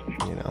just,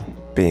 you know,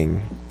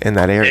 being in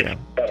that area.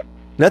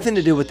 Nothing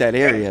to do with that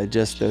area,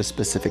 just those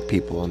specific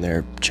people and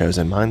their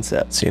chosen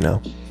mindsets, you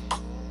know?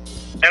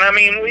 And I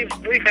mean,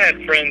 we've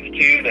had friends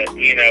too that,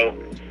 you know,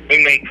 we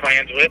make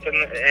plans with,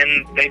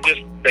 and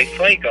they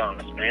flake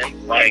on us,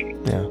 man. Like,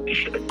 yeah.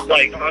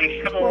 Like on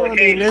several occasions.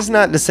 I mean, it's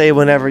not to say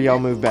whenever y'all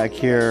move back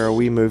here or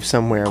we move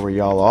somewhere where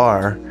y'all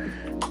are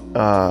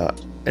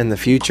in the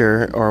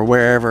future or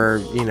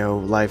wherever, you know,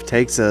 life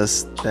takes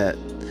us, that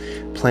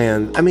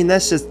plan. I mean,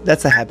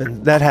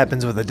 that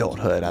happens with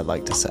adulthood, I'd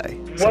like to say.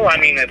 Well, I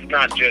mean, it's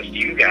not just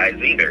you guys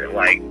either.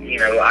 Like, you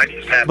know, I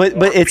just have. But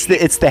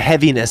it's the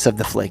heaviness of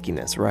the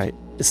flakiness, right?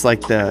 It's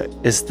like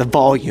it's the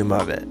volume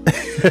of it.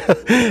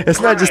 It's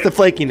not just the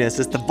flakiness,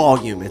 it's the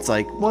volume. It's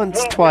like once,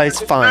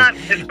 twice, fine.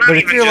 But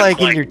if you're like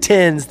in your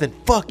tens, then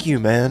fuck you,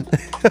 man.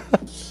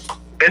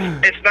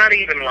 It's not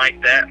even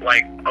like that.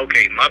 Like,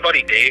 okay, my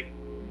buddy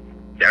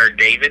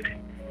David,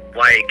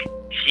 like,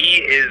 he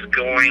is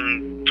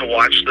going to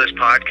watch this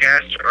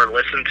podcast or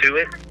listen to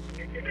it,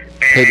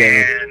 Hey,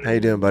 Damon. How you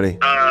doing, buddy?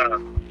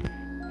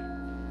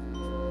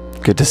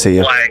 Good to see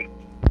you. Like,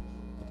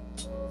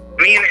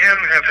 me and him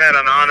have had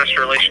an honest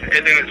relationship.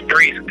 His name is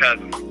Bree's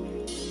cousin.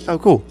 Oh,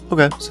 cool.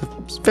 Okay, so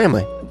it's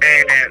family.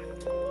 And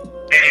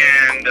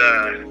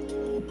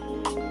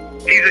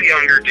he's a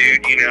younger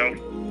dude, you know.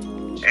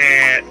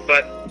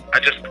 But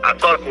I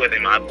fuck with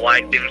him. I've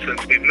liked him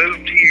since we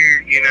moved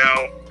here, you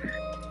know.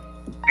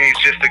 He's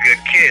just a good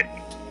kid.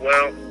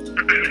 Well,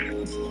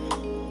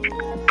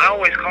 I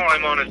always call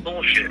him on his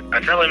bullshit. I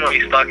tell him when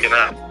he's fucking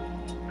up.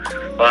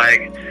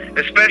 Like,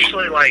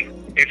 especially, like,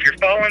 if you're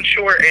falling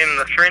short in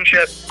the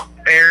friendship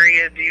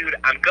area, dude,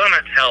 I'm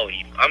gonna tell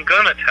you.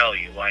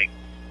 Like,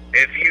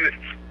 if you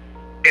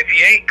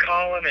ain't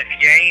calling, if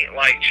you ain't,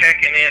 like,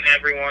 checking in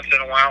every once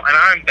in a while, and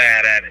I'm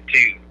bad at it,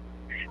 too.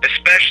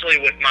 Especially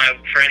with my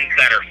friends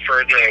that are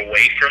further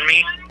away from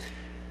me.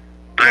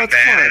 Well, it's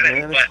hard,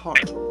 man. It's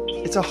hard.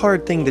 It's a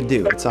hard thing to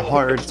do. It's a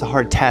hard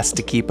task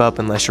to keep up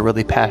unless you're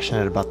really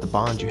passionate about the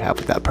bond you have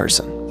with that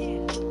person.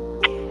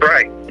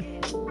 Right.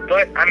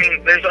 But, I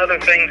mean, there's other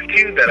things,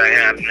 too, that I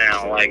have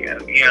now. Like,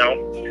 you know,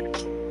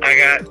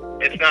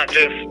 it's not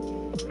just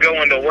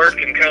going to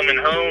work and coming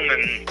home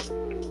and,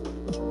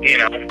 you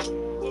know,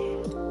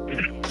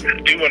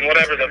 doing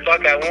whatever the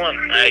fuck I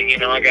want.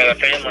 I got a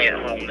family at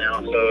home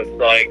now, so it's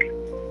like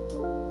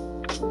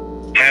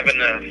having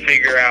to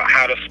figure out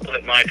how to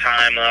split my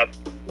time up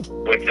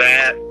with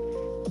that.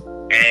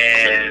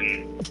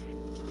 And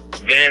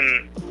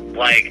then,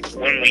 like,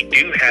 when we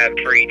do have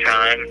free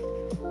time,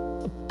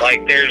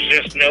 like, there's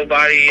just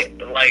nobody,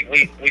 like,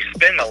 we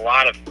spend a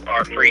lot of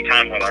our free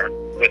time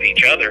with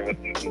each other,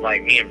 with,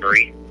 like, me and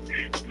Bree,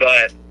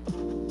 but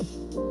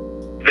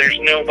there's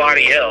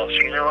nobody else,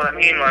 you know what I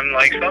mean? I'm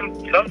like,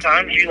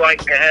 sometimes you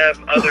like to have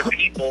other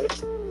people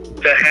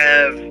to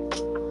have,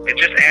 it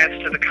just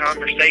adds to the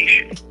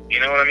conversation, you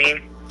know what I mean?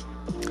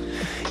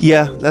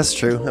 Yeah, that's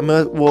true. I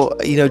mean, well,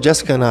 you know,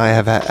 Jessica and I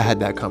have had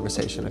that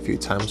conversation a few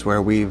times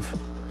where we've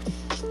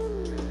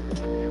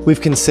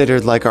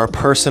considered, like, our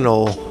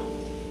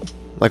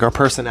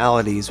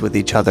personalities with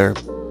each other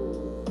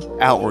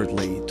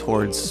outwardly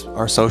towards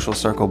our social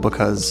circle,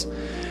 because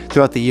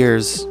throughout the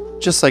years,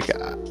 just like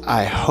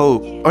I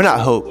hope, or not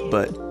hope,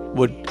 but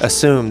would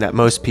assume that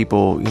most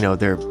people, you know,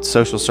 their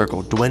social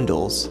circle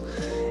dwindles,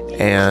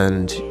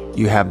 and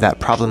you have that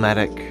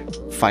problematic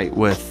fight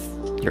with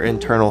your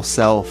internal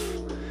self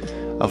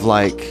of,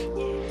 like,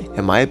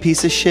 am I a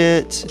piece of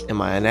shit?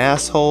 Am I an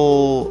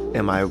asshole?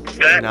 Am I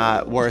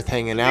not worth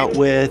hanging out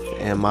with?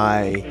 Am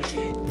I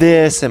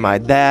this? Am I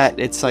that?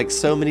 It's like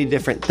so many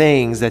different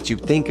things that you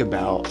think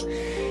about,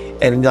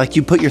 and, like,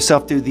 you put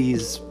yourself through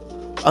these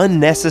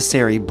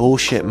unnecessary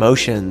bullshit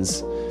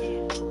motions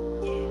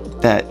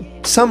that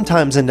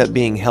sometimes end up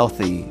being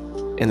healthy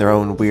in their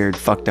own weird,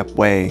 fucked up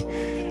way.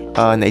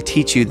 And they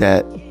teach you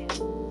that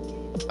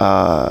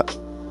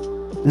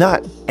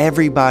not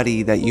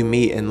everybody that you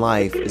meet in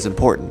life is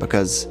important,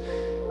 because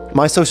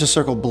my social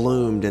circle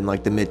bloomed in,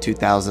 like, the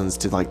mid-2000s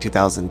to, like,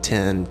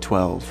 2010,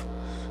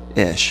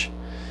 12-ish.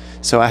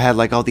 So I had,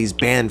 like, all these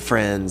band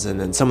friends, and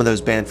then some of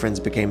those band friends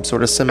became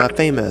sort of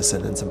semi-famous,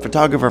 and then some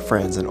photographer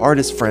friends and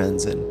artist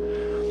friends, and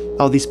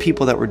all these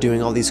people that were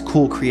doing all these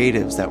cool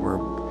creatives that were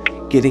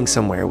getting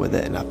somewhere with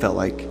it. And I felt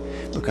like,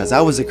 because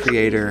I was a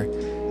creator,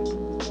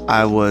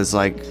 I was,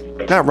 like,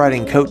 not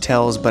riding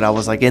coattails, but I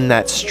was, like, in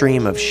that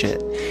stream of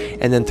shit.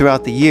 And then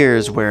throughout the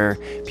years where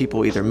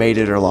people either made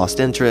it or lost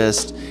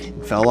interest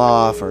and fell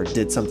off or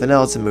did something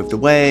else and moved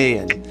away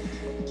and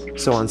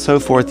so on and so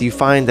forth, you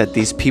find that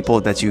these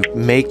people that you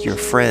make your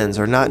friends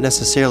are not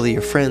necessarily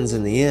your friends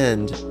in the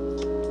end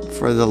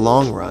for the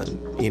long run,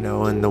 you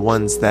know. And the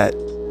ones that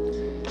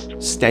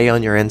stay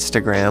on your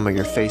Instagram or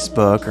your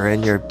Facebook or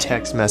in your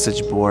text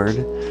message board,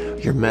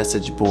 your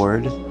message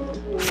board,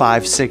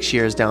 5-6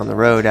 years down the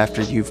road,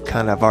 after you've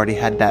kind of already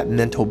had that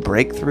mental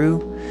breakthrough,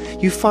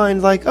 you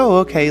find, like, oh,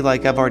 okay,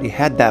 like, I've already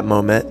had that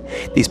moment.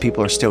 These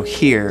people are still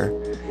here.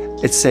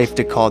 It's safe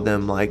to call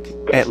them, like,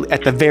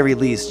 at the very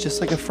least,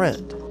 just like a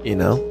friend, you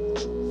know?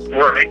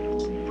 Right.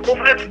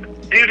 Well,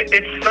 dude,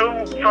 it's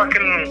so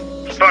fucking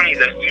funny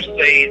that you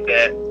say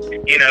that,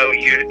 you know,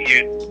 you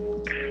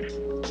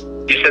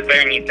sit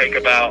there and you think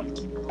about,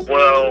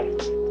 well,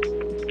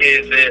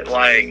 is it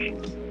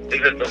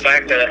the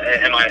fact that,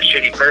 am I a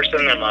shitty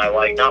person? Am I,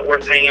 like, not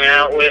worth hanging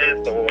out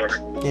with? Or,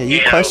 yeah,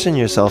 you question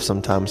yourself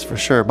sometimes, for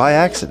sure, by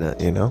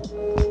accident, you know?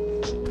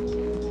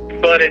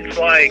 But it's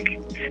like,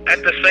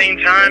 at the same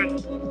time,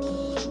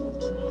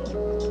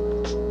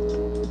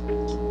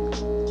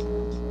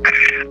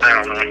 I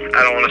don't know.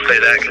 I don't want to say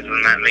that, because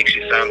then that makes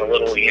you sound a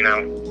little, you know,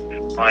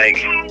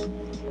 like,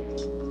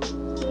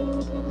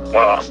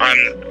 well, I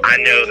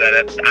know that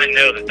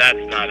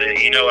that's not it.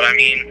 You know what I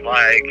mean?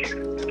 Like,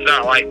 it's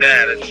not like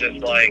that. It's just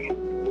like,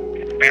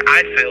 man,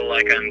 I feel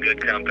like I'm good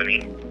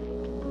company.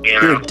 You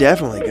know? You're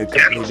definitely good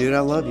company, dude. I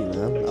love you,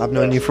 man. I've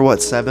known you for,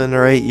 what, 7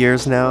 or 8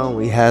 years now.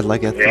 We had,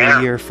 like, a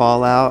 3-year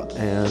fallout,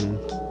 and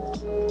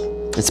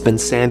it's been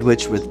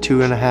sandwiched with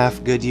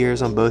 2.5 good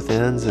years on both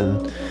ends,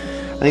 and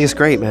I think it's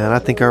great, man. I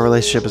think our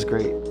relationship is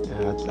great.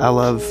 I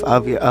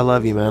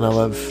love you, man. I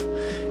love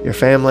your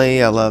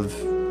family. I love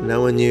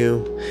knowing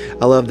you.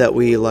 I love that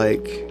we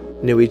like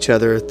knew each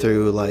other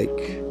through like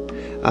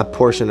a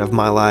portion of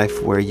my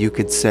life where you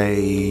could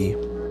say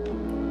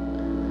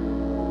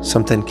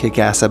something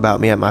kick-ass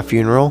about me at my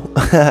funeral,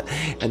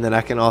 and then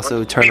I can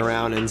also turn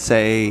around and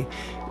say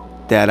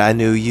that I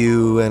knew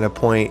you at a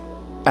point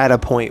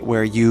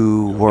where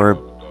you were,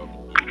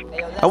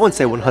 I wouldn't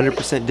say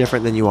 100%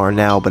 different than you are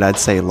now, but I'd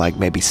say like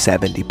maybe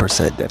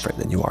 70% different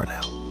than you are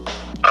now.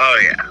 Oh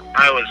yeah,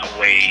 I was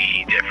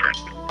way different,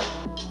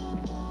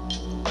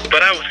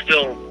 but I was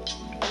still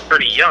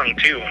pretty young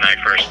too when I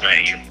first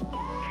met you.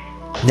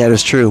 That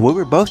is true. We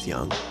were both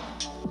young.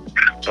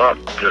 Well,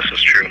 this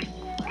is true. This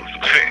is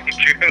very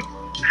true.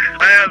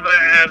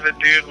 As a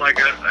dude, like,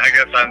 I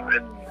guess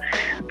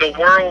the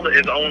world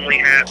is only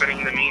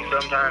happening to me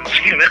sometimes,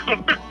 you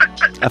know?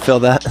 I feel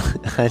that.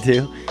 I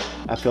do.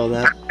 I feel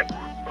that.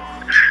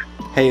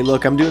 Hey,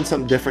 look, I'm doing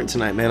something different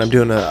tonight, man. I'm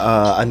doing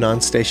a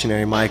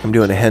non-stationary mic. I'm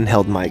doing a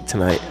handheld mic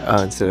tonight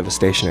instead of a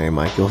stationary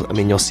mic.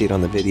 You'll see it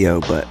on the video,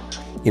 but,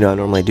 I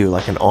normally do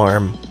like an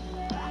arm,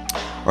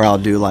 or I'll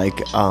do like,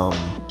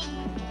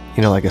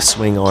 like a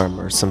swing arm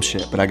or some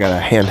shit, but I got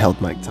a handheld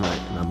mic tonight,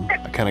 and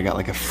I kind of got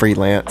like a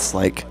freelance,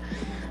 like,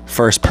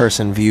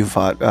 first-person view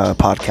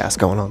podcast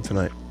going on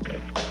tonight.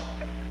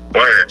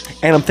 Word.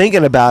 And I'm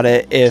thinking about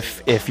it,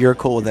 if you're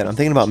cool with it, I'm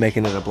thinking about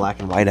making it a black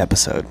and white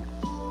episode.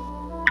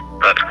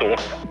 That's cool.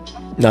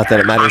 Not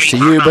that it matters to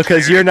you,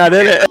 because you're not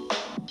in it.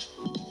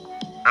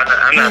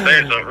 I'm not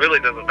there, so it really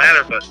doesn't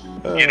matter, but,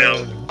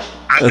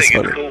 I think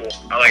it's cool.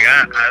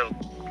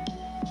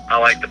 I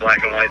like the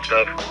black and white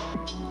stuff.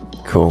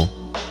 Cool.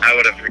 I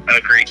would have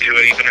agreed to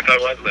it even if I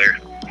was there.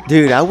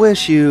 Dude, I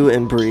wish you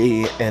and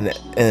Bree and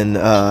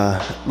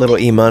little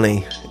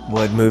E-Money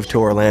would move to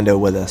Orlando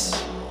with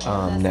us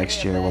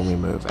next year when we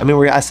move. I mean,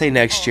 I say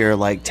next year,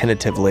 like,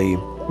 tentatively,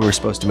 we were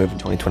supposed to move in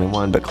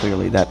 2021, but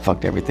clearly that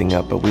fucked everything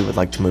up. But we would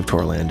like to move to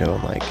Orlando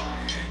in, like,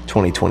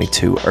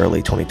 2022,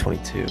 early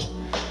 2022.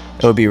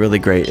 It would be really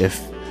great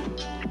if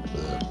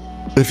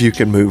you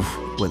could move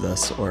with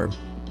us, or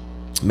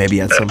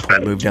maybe at some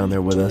point move down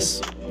there with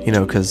us.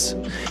 Because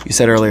you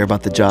said earlier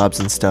about the jobs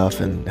and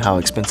stuff and how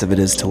expensive it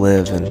is to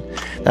live, and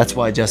that's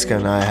why Jessica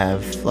and I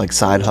have like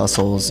side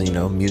hustles,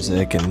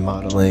 music and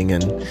modeling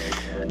and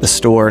the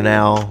store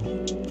now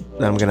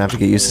that I'm gonna have to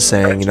get used to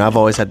saying. I've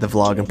always had the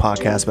vlog and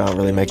podcast, but I don't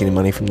really make any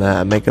money from that.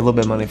 I make a little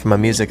bit of money from my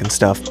music and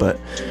stuff, but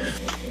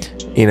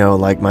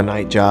like my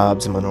night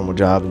jobs and my normal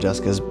job and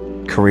Jessica's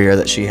career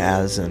that she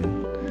has,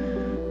 and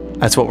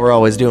that's what we're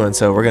always doing.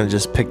 So we're going to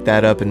just pick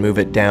that up and move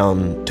it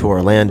down to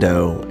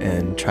Orlando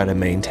and try to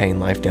maintain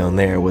life down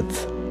there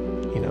with,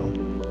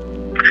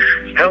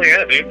 Hell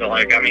yeah, dude.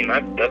 Like, I mean,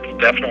 that's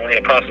definitely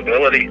a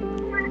possibility.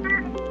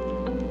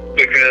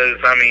 Because,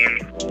 I mean,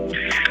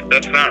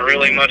 that's not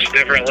really much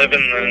different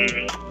living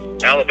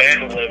than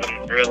Alabama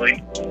living,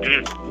 really.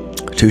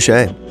 Touche.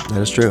 That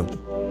is true.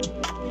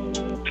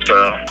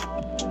 So,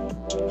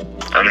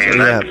 I mean,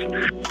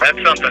 that's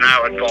something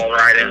I would fall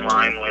right in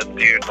line with,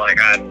 dude. Like,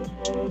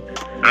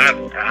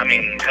 I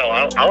mean, hell,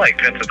 I like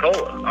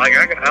Pensacola. Like,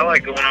 I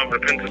like going over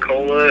to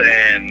Pensacola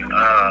and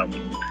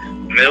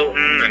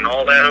Milton and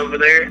all that over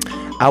there.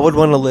 I would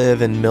want to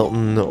live in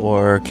Milton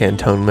or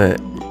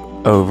Cantonment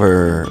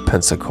over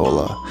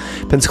Pensacola.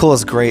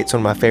 Pensacola's great. It's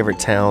one of my favorite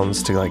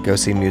towns to like go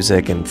see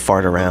music and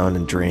fart around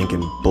and drink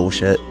and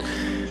bullshit.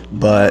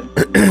 But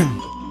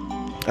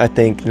I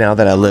think now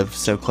that I live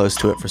so close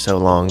to it for so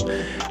long,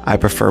 I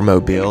prefer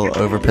Mobile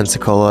over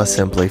Pensacola,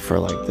 simply for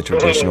like the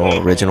traditional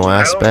original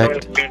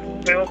aspect.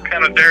 Feels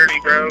kind of dirty,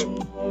 bro.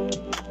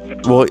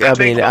 Well, I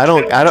mean,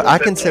 I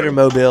consider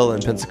Mobile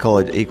and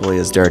Pensacola equally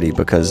as dirty,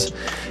 because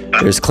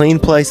there's clean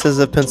places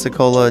of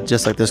Pensacola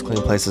just like there's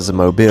clean places of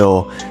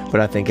Mobile,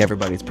 but I think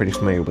everybody's pretty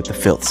familiar with the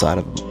filth side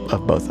of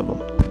both of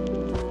them.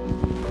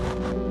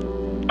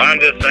 I'm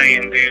just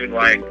saying, dude,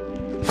 like,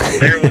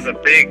 there was a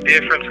big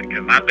difference,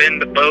 because I've been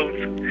to both.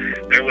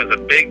 There was a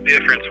big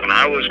difference when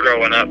I was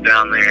growing up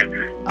down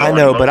there. I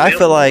know, but I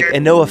feel like,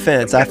 and no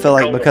offense, I feel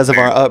like because of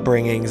our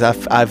upbringings,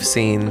 I've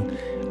seen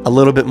a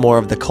little bit more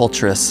of the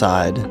culturist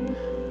side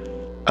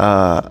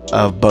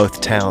of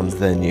both towns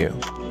than you.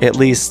 At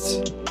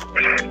least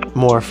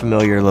more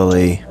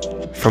familiarly. Well,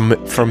 I'm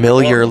just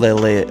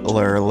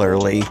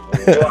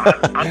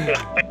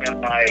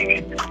thinking,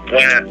 like,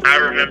 I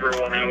remember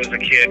when I was a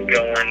kid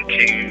going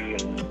to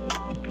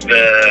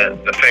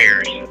the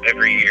fairs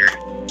every year.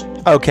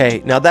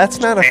 Okay, now that's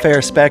not a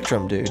fair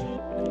spectrum, dude.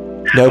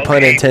 No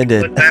pun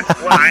intended.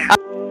 That's why.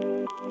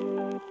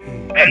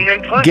 And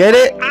then plus, get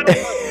it?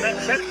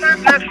 That's not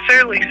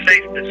necessarily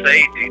safe to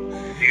say, dude.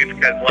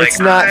 Because like, it's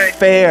not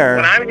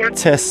fair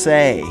to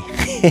say.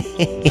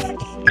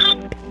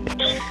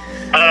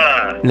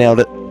 Nailed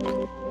it.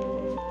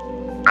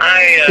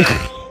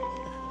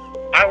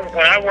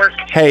 When I worked.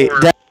 Hey,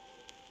 thank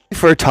you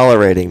for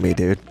tolerating me,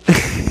 dude.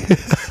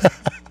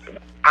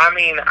 I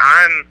mean,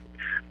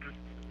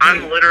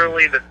 I'm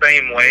literally the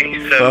same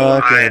way, so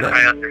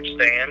I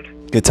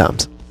understand. Good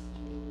times.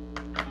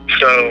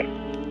 So.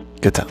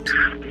 Good times.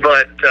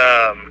 But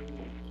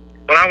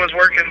when I was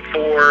working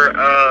for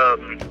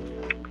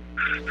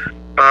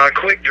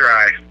Quick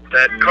Dry,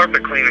 that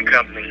carpet cleaning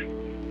company.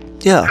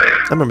 Yeah,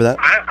 I remember that.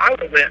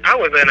 I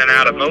was in and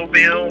out of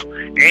Mobile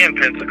and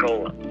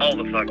Pensacola all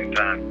the fucking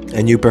time.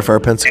 And you prefer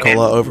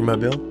Pensacola over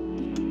Mobile?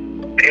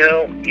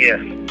 Hell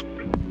yes.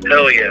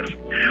 Hell yes.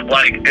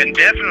 Like, and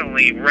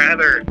definitely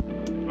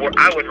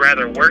I would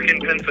rather work in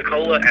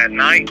Pensacola at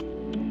night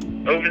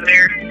over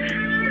there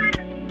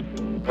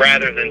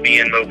rather than be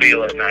in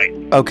Mobile at night.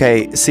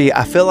 Okay, see,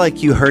 I feel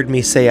like you heard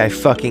me say I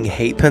fucking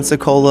hate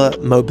Pensacola.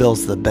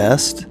 Mobile's the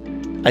best.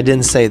 I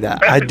didn't say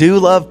that. I do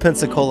love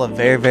Pensacola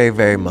very, very,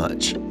 very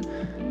much.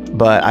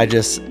 But I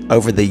just,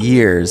 over the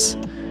years,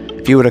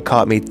 if you would have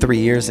caught me 3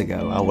 years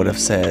ago, I would have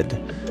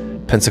said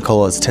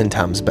Pensacola is 10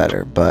 times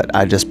better. But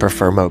I just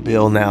prefer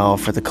Mobile now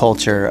for the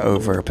culture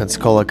over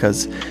Pensacola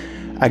because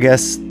I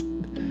guess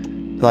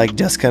like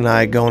Jessica and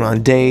I going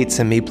on dates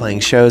and me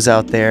playing shows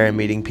out there and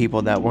meeting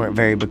people that weren't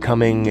very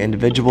becoming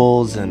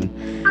individuals and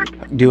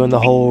doing the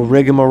whole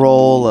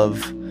rigmarole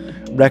of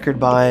record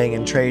buying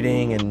and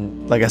trading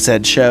and, like I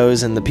said,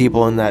 shows and the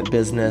people in that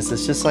business.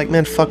 It's just like,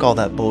 man, fuck all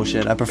that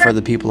bullshit. I prefer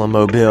the people in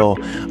Mobile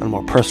on a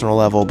more personal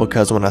level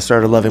because when I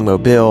started loving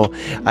Mobile,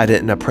 I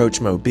didn't approach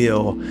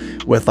Mobile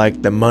with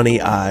like the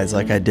money eyes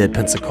like I did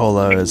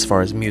Pensacola as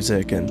far as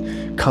music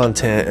and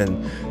content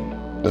and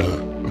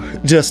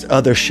just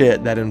other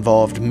shit that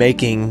involved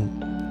making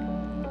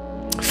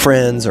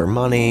friends or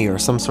money or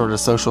some sort of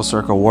social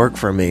circle work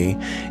for me.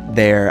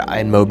 There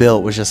in Mobile,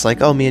 it was just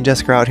like, oh, me and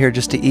Jessica are out here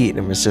just to eat, and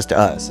it was just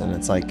us. And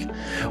it's like,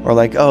 or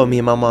like, oh, me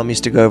and my mom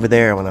used to go over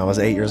there when I was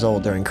 8 years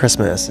old during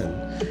Christmas, and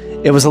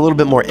it was a little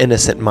bit more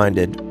innocent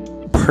minded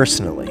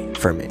personally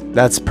for me.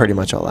 That's pretty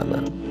much all I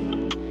know.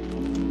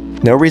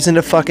 No reason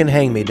to fucking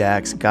hang me,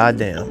 Dax.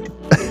 Goddamn.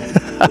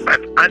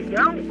 I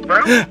don't,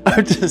 bro.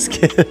 I'm just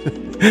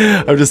kidding.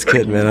 I'm just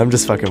kidding, man. I'm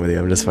just fucking with you.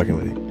 I'm just fucking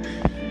with you.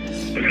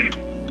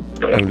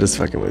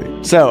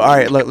 So, all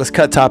right, look, let's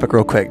cut topic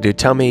real quick, dude.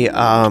 Tell me,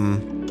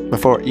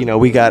 before, you know,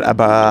 we got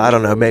about, I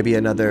don't know, maybe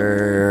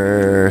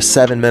another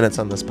 7 minutes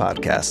on this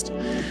podcast.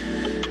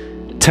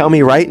 Tell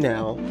me right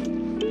now,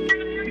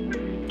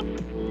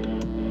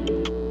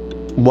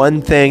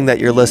 one thing that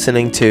you're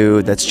listening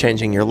to that's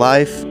changing your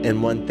life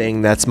and one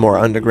thing that's more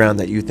underground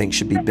that you think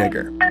should be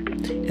bigger.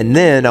 And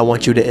then I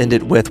want you to end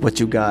it with what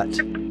you got.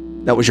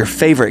 That was your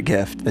favorite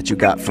gift that you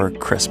got for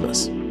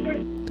Christmas.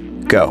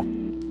 Go.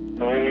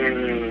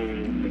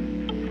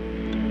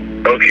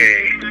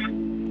 Okay.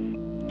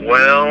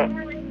 Well,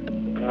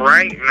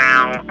 right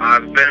now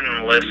I've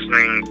been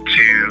listening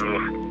to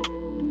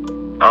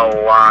a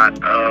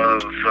lot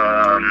of,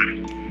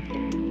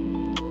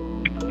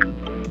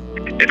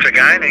 it's a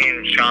guy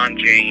named Sean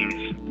James,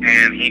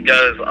 and he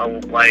does a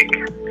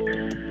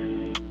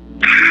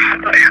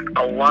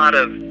lot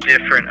of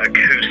different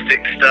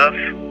acoustic stuff,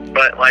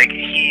 but like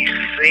he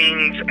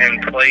sings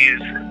and plays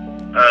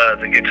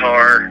the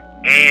guitar,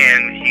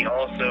 and he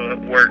also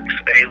works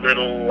a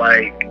little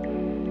like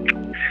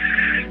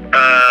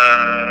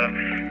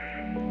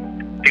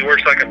he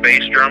works like a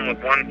bass drum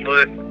with one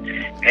foot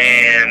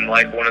and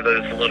like one of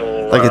those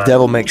little like a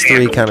Devil Makes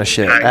Three kind of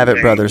shit,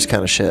 Avett Brothers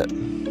kind of shit.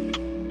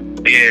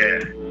 Yeah.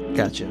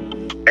 Gotcha.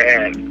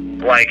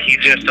 And like he's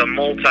just a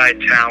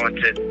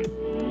multi-talented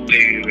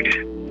dude,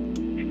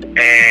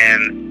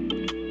 and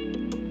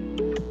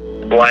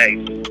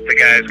like the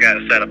guy's got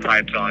a set of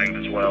pipes on him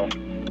as well.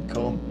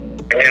 Cool.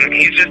 And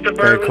he's just a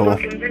burly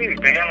looking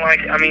dude, man.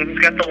 Like, I mean, he's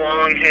got the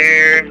long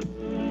hair,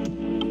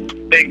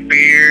 big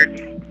beard.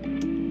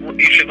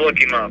 You should look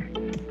him up.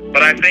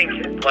 But I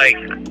think, like,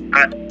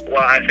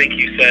 I think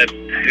you said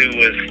who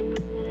was.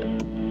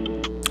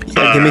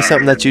 Yeah, give me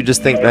something that you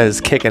just think that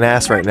is kicking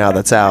ass right now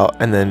that's out,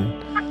 and then,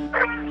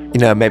 you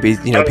know, maybe,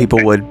 you know,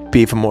 people would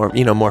be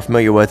more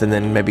familiar with, and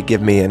then maybe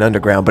give me an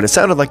underground. But it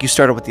sounded like you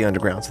started with the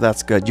underground, so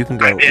that's good. You can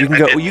go. You can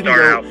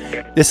go.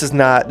 This is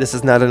not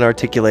an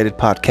articulated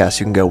podcast.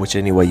 You can go which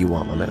any way you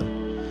want, my man.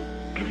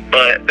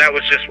 But that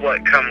was just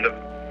what come to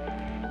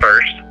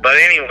first. But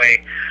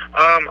anyway,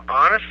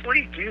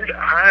 honestly, dude,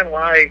 I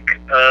like.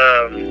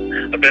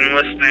 I've been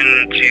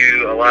listening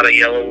to a lot of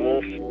Yellow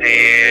Wolf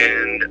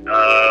and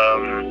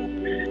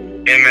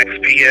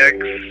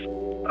MXPX.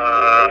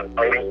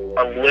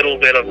 A little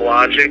bit of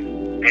Logic,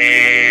 and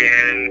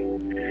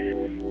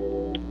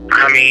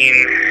I mean,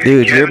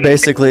 dude, you're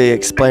basically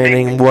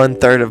explaining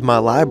 1/3 of my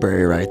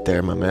library right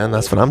there, my man.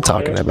 That's what I'm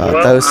talking about.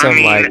 Well, Those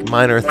some like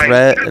Minor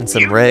Threat and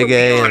some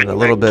reggae and a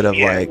little bit of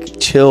like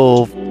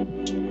chill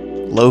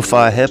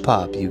lo-fi hip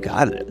hop. You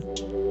got it.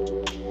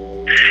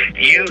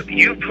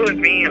 You put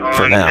me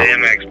on the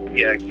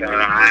MXPX, and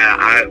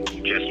I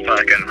just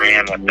fucking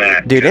ran with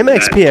that. Dude,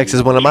 MXPX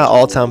is one of my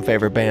all-time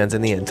favorite bands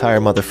in the entire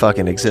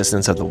motherfucking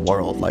existence of the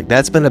world. Like,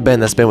 that's been a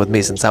band that's been with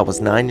me since I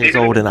was 9 years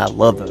old, and I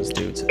love those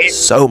dudes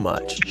so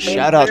much.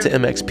 Shout out to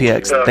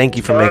MXPX. Thank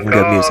you for making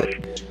good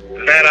music.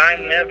 That I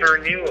never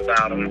knew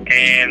about them,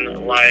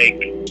 and like,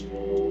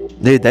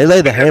 dude, they lay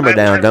the hammer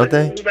down, don't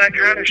they? That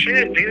kind of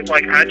shit, dude.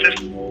 Like, I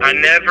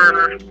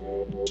never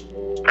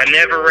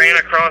ran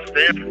across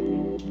them.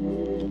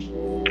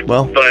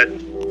 Well, but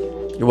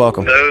You're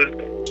welcome. That's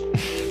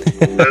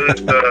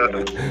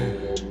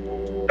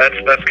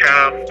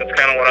kind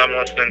of what I'm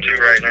listening to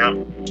right now.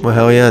 Well,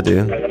 hell yeah,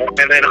 dude.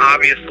 And then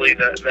obviously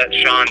that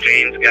Sean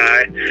James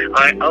guy.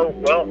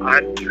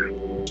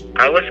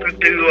 I listen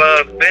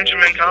to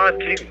Benjamin Todd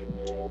too.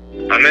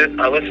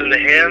 I listen to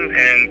him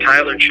and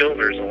Tyler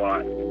Childers a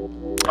lot.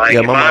 Like,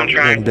 yeah, my mom's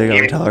been big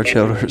on Tyler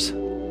Childers.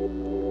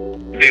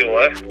 Do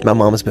what? My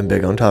mom's been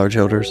big on Tyler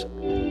Childers.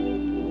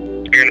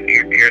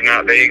 You're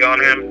not big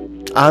on him?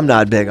 I'm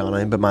not big on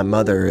him, but my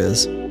mother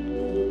is.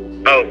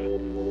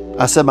 Oh.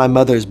 I said my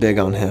mother's big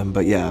on him,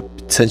 but yeah,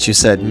 since you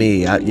said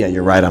me, yeah,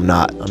 you're right. I'm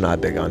not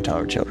big on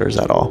Tyler Childers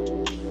at all.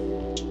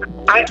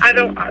 I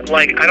don't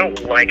like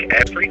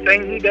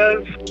everything he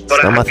does,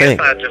 but I guess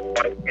I just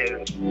like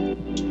his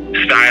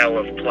style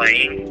of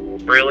playing.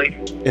 Really.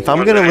 If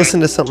I'm gonna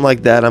listen to something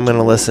like that, I'm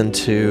gonna listen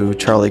to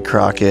Charlie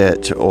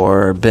Crockett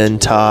or Ben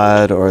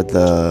Todd or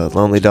the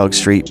Lonely Dog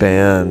Street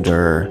Band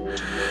or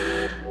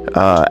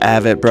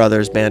Avett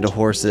Brothers Band of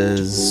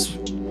Horses,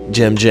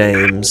 Jim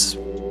James.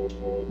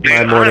 Dude,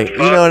 My Morning, you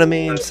know what I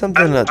mean?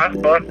 Something that... I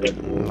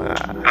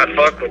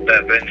fuck with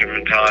that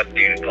Benjamin Todd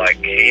dude. Like,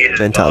 he is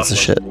Ben Todd's the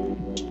shit.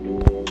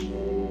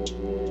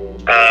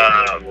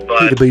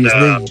 But...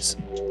 knees.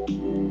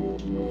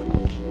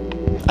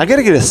 I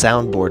gotta get a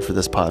soundboard for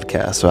this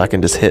podcast so I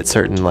can just hit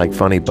certain, like,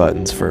 funny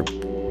buttons for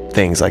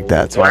things like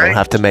that, so I don't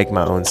have to make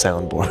my own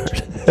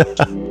soundboard.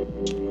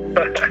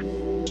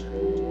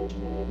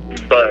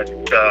 But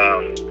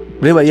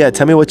anyway, yeah,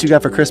 tell me what you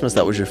got for Christmas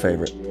that was your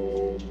favorite.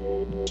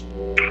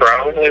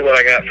 Probably what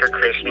I got for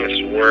Christmas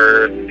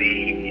were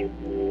the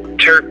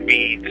turf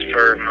beads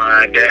for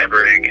my dab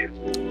rig.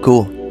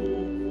 Cool.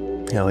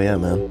 Hell yeah,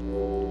 man.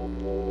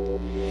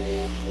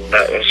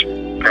 That was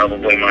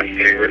probably my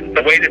favorite.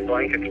 The weighted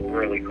blanket's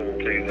really cool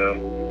too,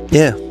 though.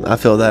 Yeah, I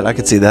feel that. I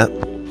could see that.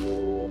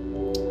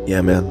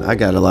 Yeah, man, I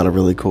got a lot of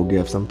really cool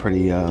gifts. I'm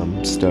pretty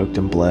stoked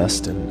and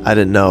blessed, and I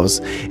didn't know.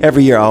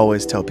 Every year I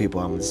always tell people,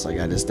 I'm just like,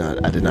 I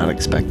did not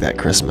expect that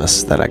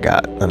Christmas that I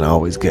got, and I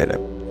always get a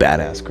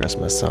badass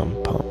Christmas, so I'm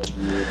pumped.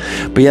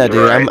 But yeah,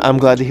 dude, right. I'm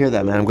glad to hear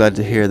that, man. I'm glad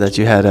to hear that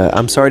you had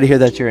I'm sorry to hear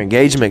that your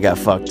engagement got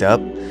fucked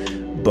up,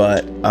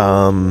 but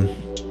I'm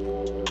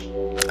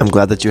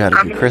glad that you had a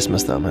good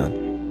Christmas, though, man.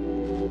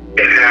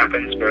 It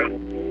happens, bro.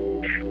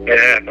 It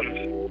happens.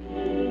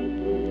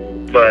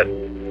 But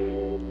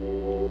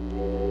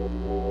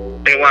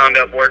it wound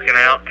up working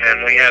out,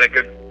 and we had a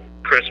good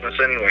Christmas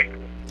anyway.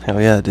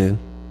 Hell yeah, dude.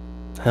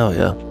 Hell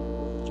yeah.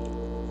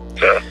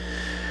 So.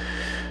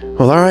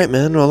 Well, all right,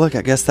 man. Well, look,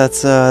 I guess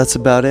that's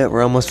about it.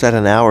 We're almost at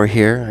an hour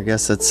here. I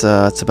guess it's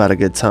about a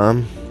good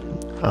time.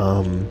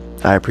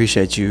 I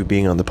appreciate you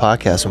being on the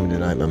podcast with me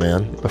tonight, my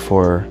man.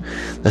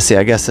 Let's see,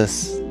 I guess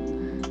this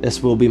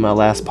will be my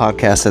last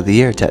podcast of the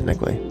year,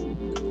 technically.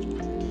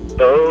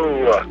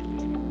 Oh,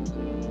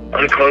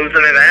 I'm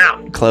closing it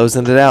out.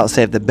 Closing it out.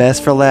 Save the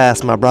best for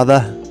last, my brother.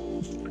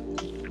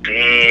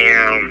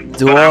 Damn.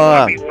 But I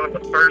want to be one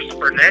of the first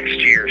for next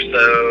year,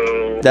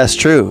 so... That's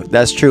true.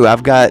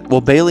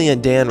 Bailey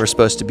and Dan were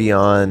supposed to be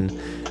on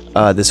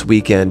this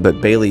weekend, but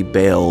Bailey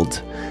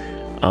bailed.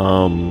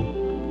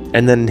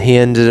 And then he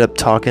ended up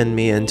talking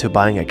me into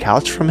buying a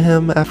couch from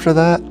him after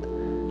that.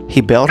 He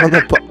bailed on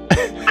the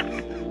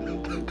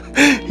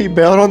he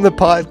bailed on the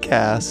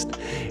podcast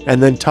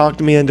and then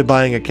talked me into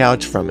buying a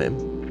couch from him.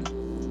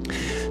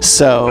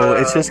 So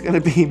it's just going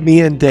to be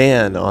me and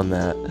Dan on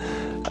that.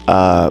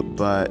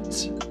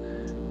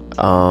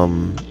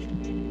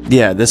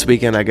 Yeah, this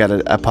weekend I got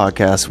a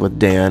podcast with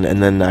Dan,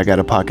 and then I got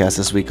a podcast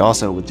this week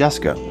also with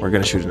Jessica. We're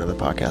going to shoot another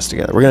podcast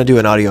together. We're going to do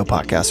an audio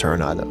podcast, her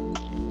and I, though.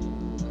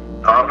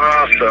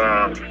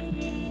 Awesome.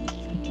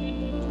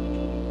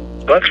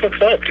 That's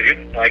what's up,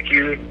 dude. Like,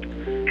 you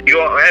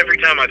every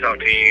time I talk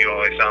to you, you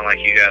always sound like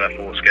you got a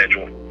full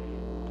schedule.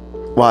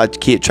 Well,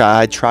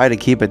 I try to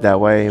keep it that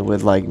way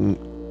with, like,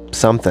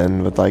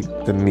 something with, like,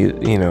 the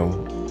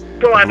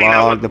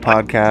vlog, the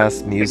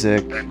podcast,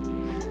 music.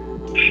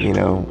 You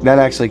know, that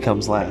actually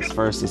comes last.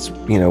 First, it's,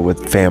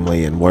 with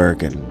family and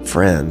work and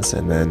friends.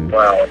 And then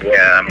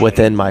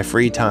within my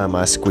free time,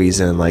 I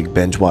squeeze in, like,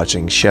 binge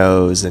watching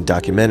shows and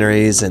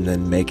documentaries, and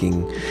then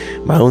making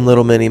my own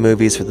little mini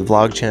movies for the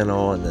vlog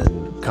channel, and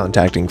then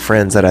contacting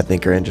friends that I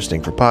think are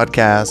interesting for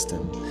podcast,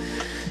 and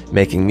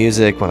making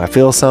music when I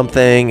feel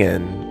something.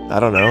 And I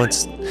don't know,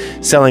 it's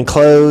selling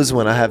clothes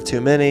when I have too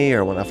many,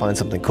 or when I find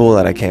something cool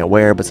that I can't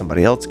wear but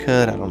somebody else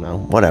could. I don't know,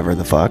 whatever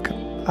the fuck.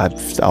 I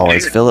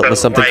always fill it with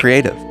something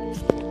creative.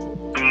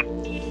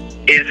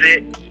 Is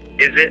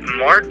it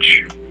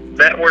March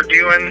that we're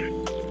doing?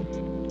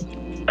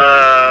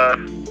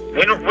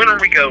 When are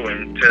we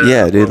going to?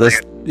 Yeah, dude.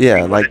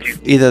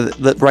 Either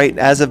right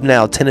as of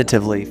now,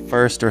 tentatively,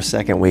 first or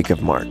second week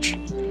of March.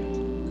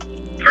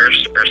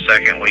 First or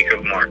second week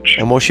of March.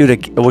 And we'll shoot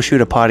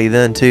a potty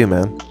then too,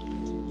 man.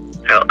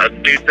 Hell,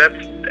 dude,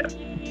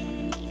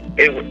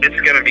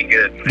 it's gonna be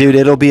good. Dude,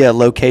 it'll be a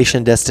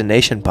location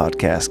destination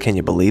podcast. Can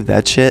you believe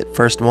that shit?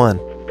 First one.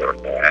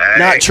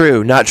 Not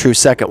true.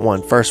 Second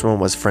one. First one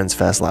was Friends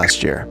Fest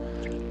last year.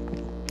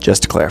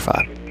 Just to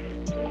clarify.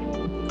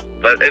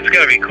 But it's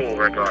gonna be cool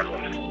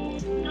regardless.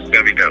 It's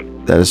gonna be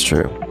dope. That is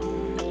true.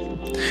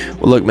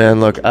 Well, look, man.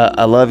 Look,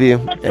 I love you,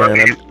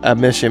 and I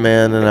miss you,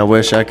 man. And I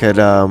wish I could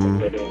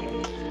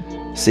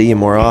see you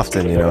more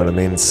often. You know what I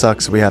mean? It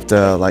sucks. We have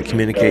to like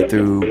communicate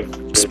through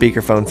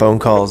speakerphone phone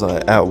calls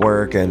at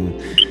work and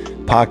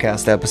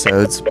podcast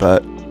episodes.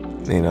 But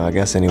you know, I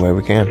guess any way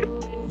we can.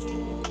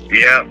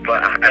 Yeah,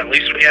 but at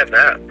least we had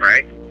that,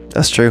 right?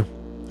 That's true.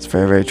 It's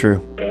very, very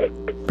true.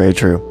 Very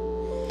true.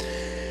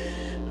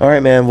 All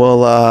right, man.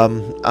 Well,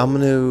 I'm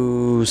going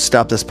to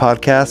stop this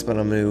podcast, but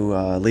I'm going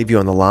to leave you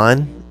on the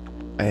line,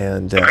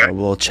 and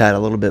we'll chat a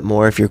little bit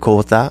more if you're cool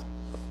with that.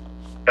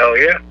 Hell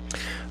yeah.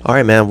 All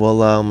right, man.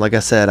 Well, like I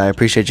said, I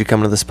appreciate you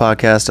coming to this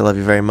podcast. I love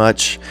you very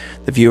much.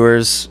 The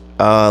viewers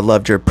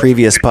loved your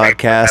previous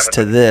podcast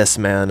to this,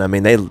 man. I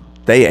mean,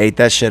 they ate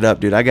that shit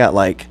up, dude. I got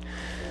like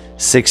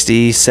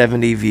 60,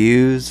 70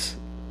 views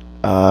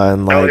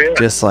in like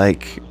just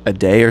like a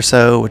day or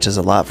so, which is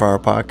a lot for our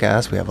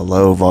podcast. We have a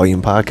low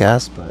volume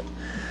podcast, but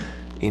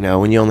you know,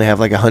 when you only have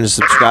like 100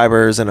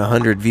 subscribers and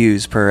 100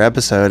 views per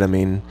episode, I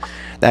mean,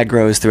 that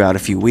grows throughout a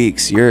few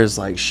weeks. Yours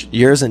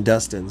and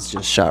Dustin's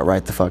just shot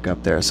right the fuck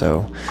up there,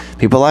 so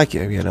people like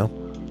you, you know.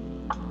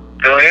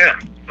 Hell yeah,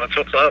 that's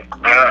what's up.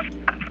 I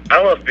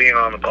love being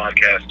on the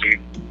podcast, dude.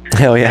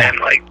 Hell yeah. And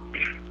like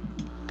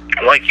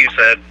you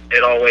said,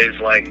 it always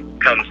like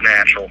comes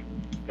natural.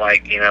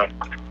 Like, you know,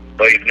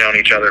 we've known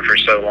each other for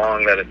so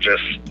long that it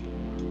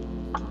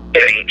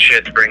ain't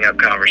shit to bring up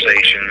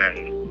conversation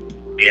and,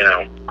 you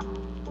know,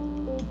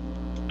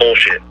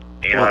 bullshit.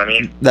 You know what I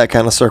mean? That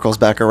kind of circles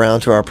back around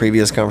to our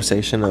previous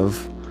conversation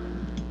of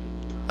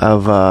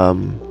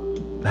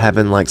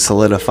having like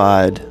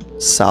solidified,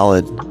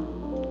 solid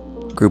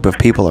group of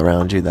people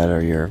around you that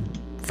are your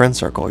friend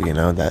circle, you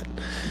know, that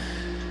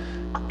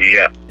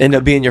end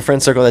up being your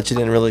friend circle that you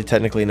didn't really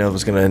technically know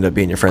was going to end up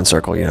being your friend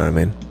circle, you know what I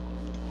mean?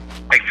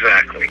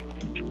 Exactly.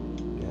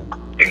 Yeah.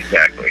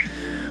 Exactly.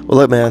 Well,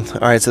 look, man.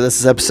 All right, so this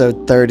is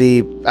episode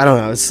 30. I don't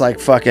know. It's like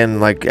fucking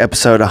like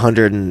episode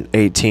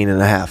 118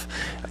 and a half.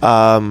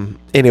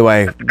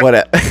 Anyway, what?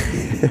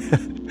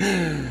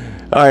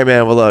 All right,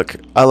 man. Well, look,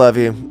 I love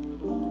you.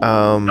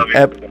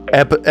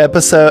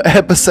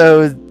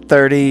 Episode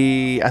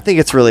 30. I think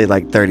it's really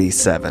like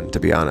 37, to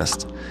be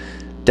honest.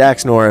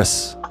 Dax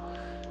Norris.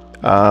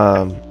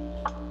 One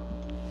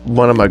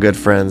of my good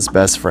friends,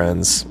 best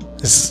friends.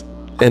 His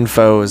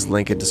info is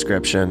link in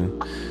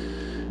description.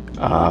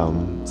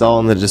 It's all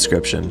in the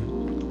description.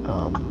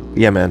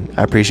 Yeah, man,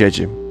 I appreciate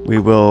you. We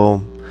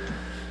will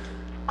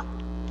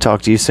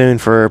talk to you soon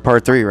for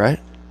part 3, right?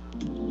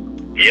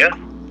 Yeah.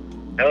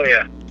 Hell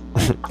yeah.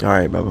 All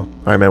right, Bubba. All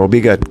right, man, we'll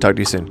be good. Talk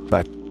to you soon.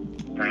 Bye.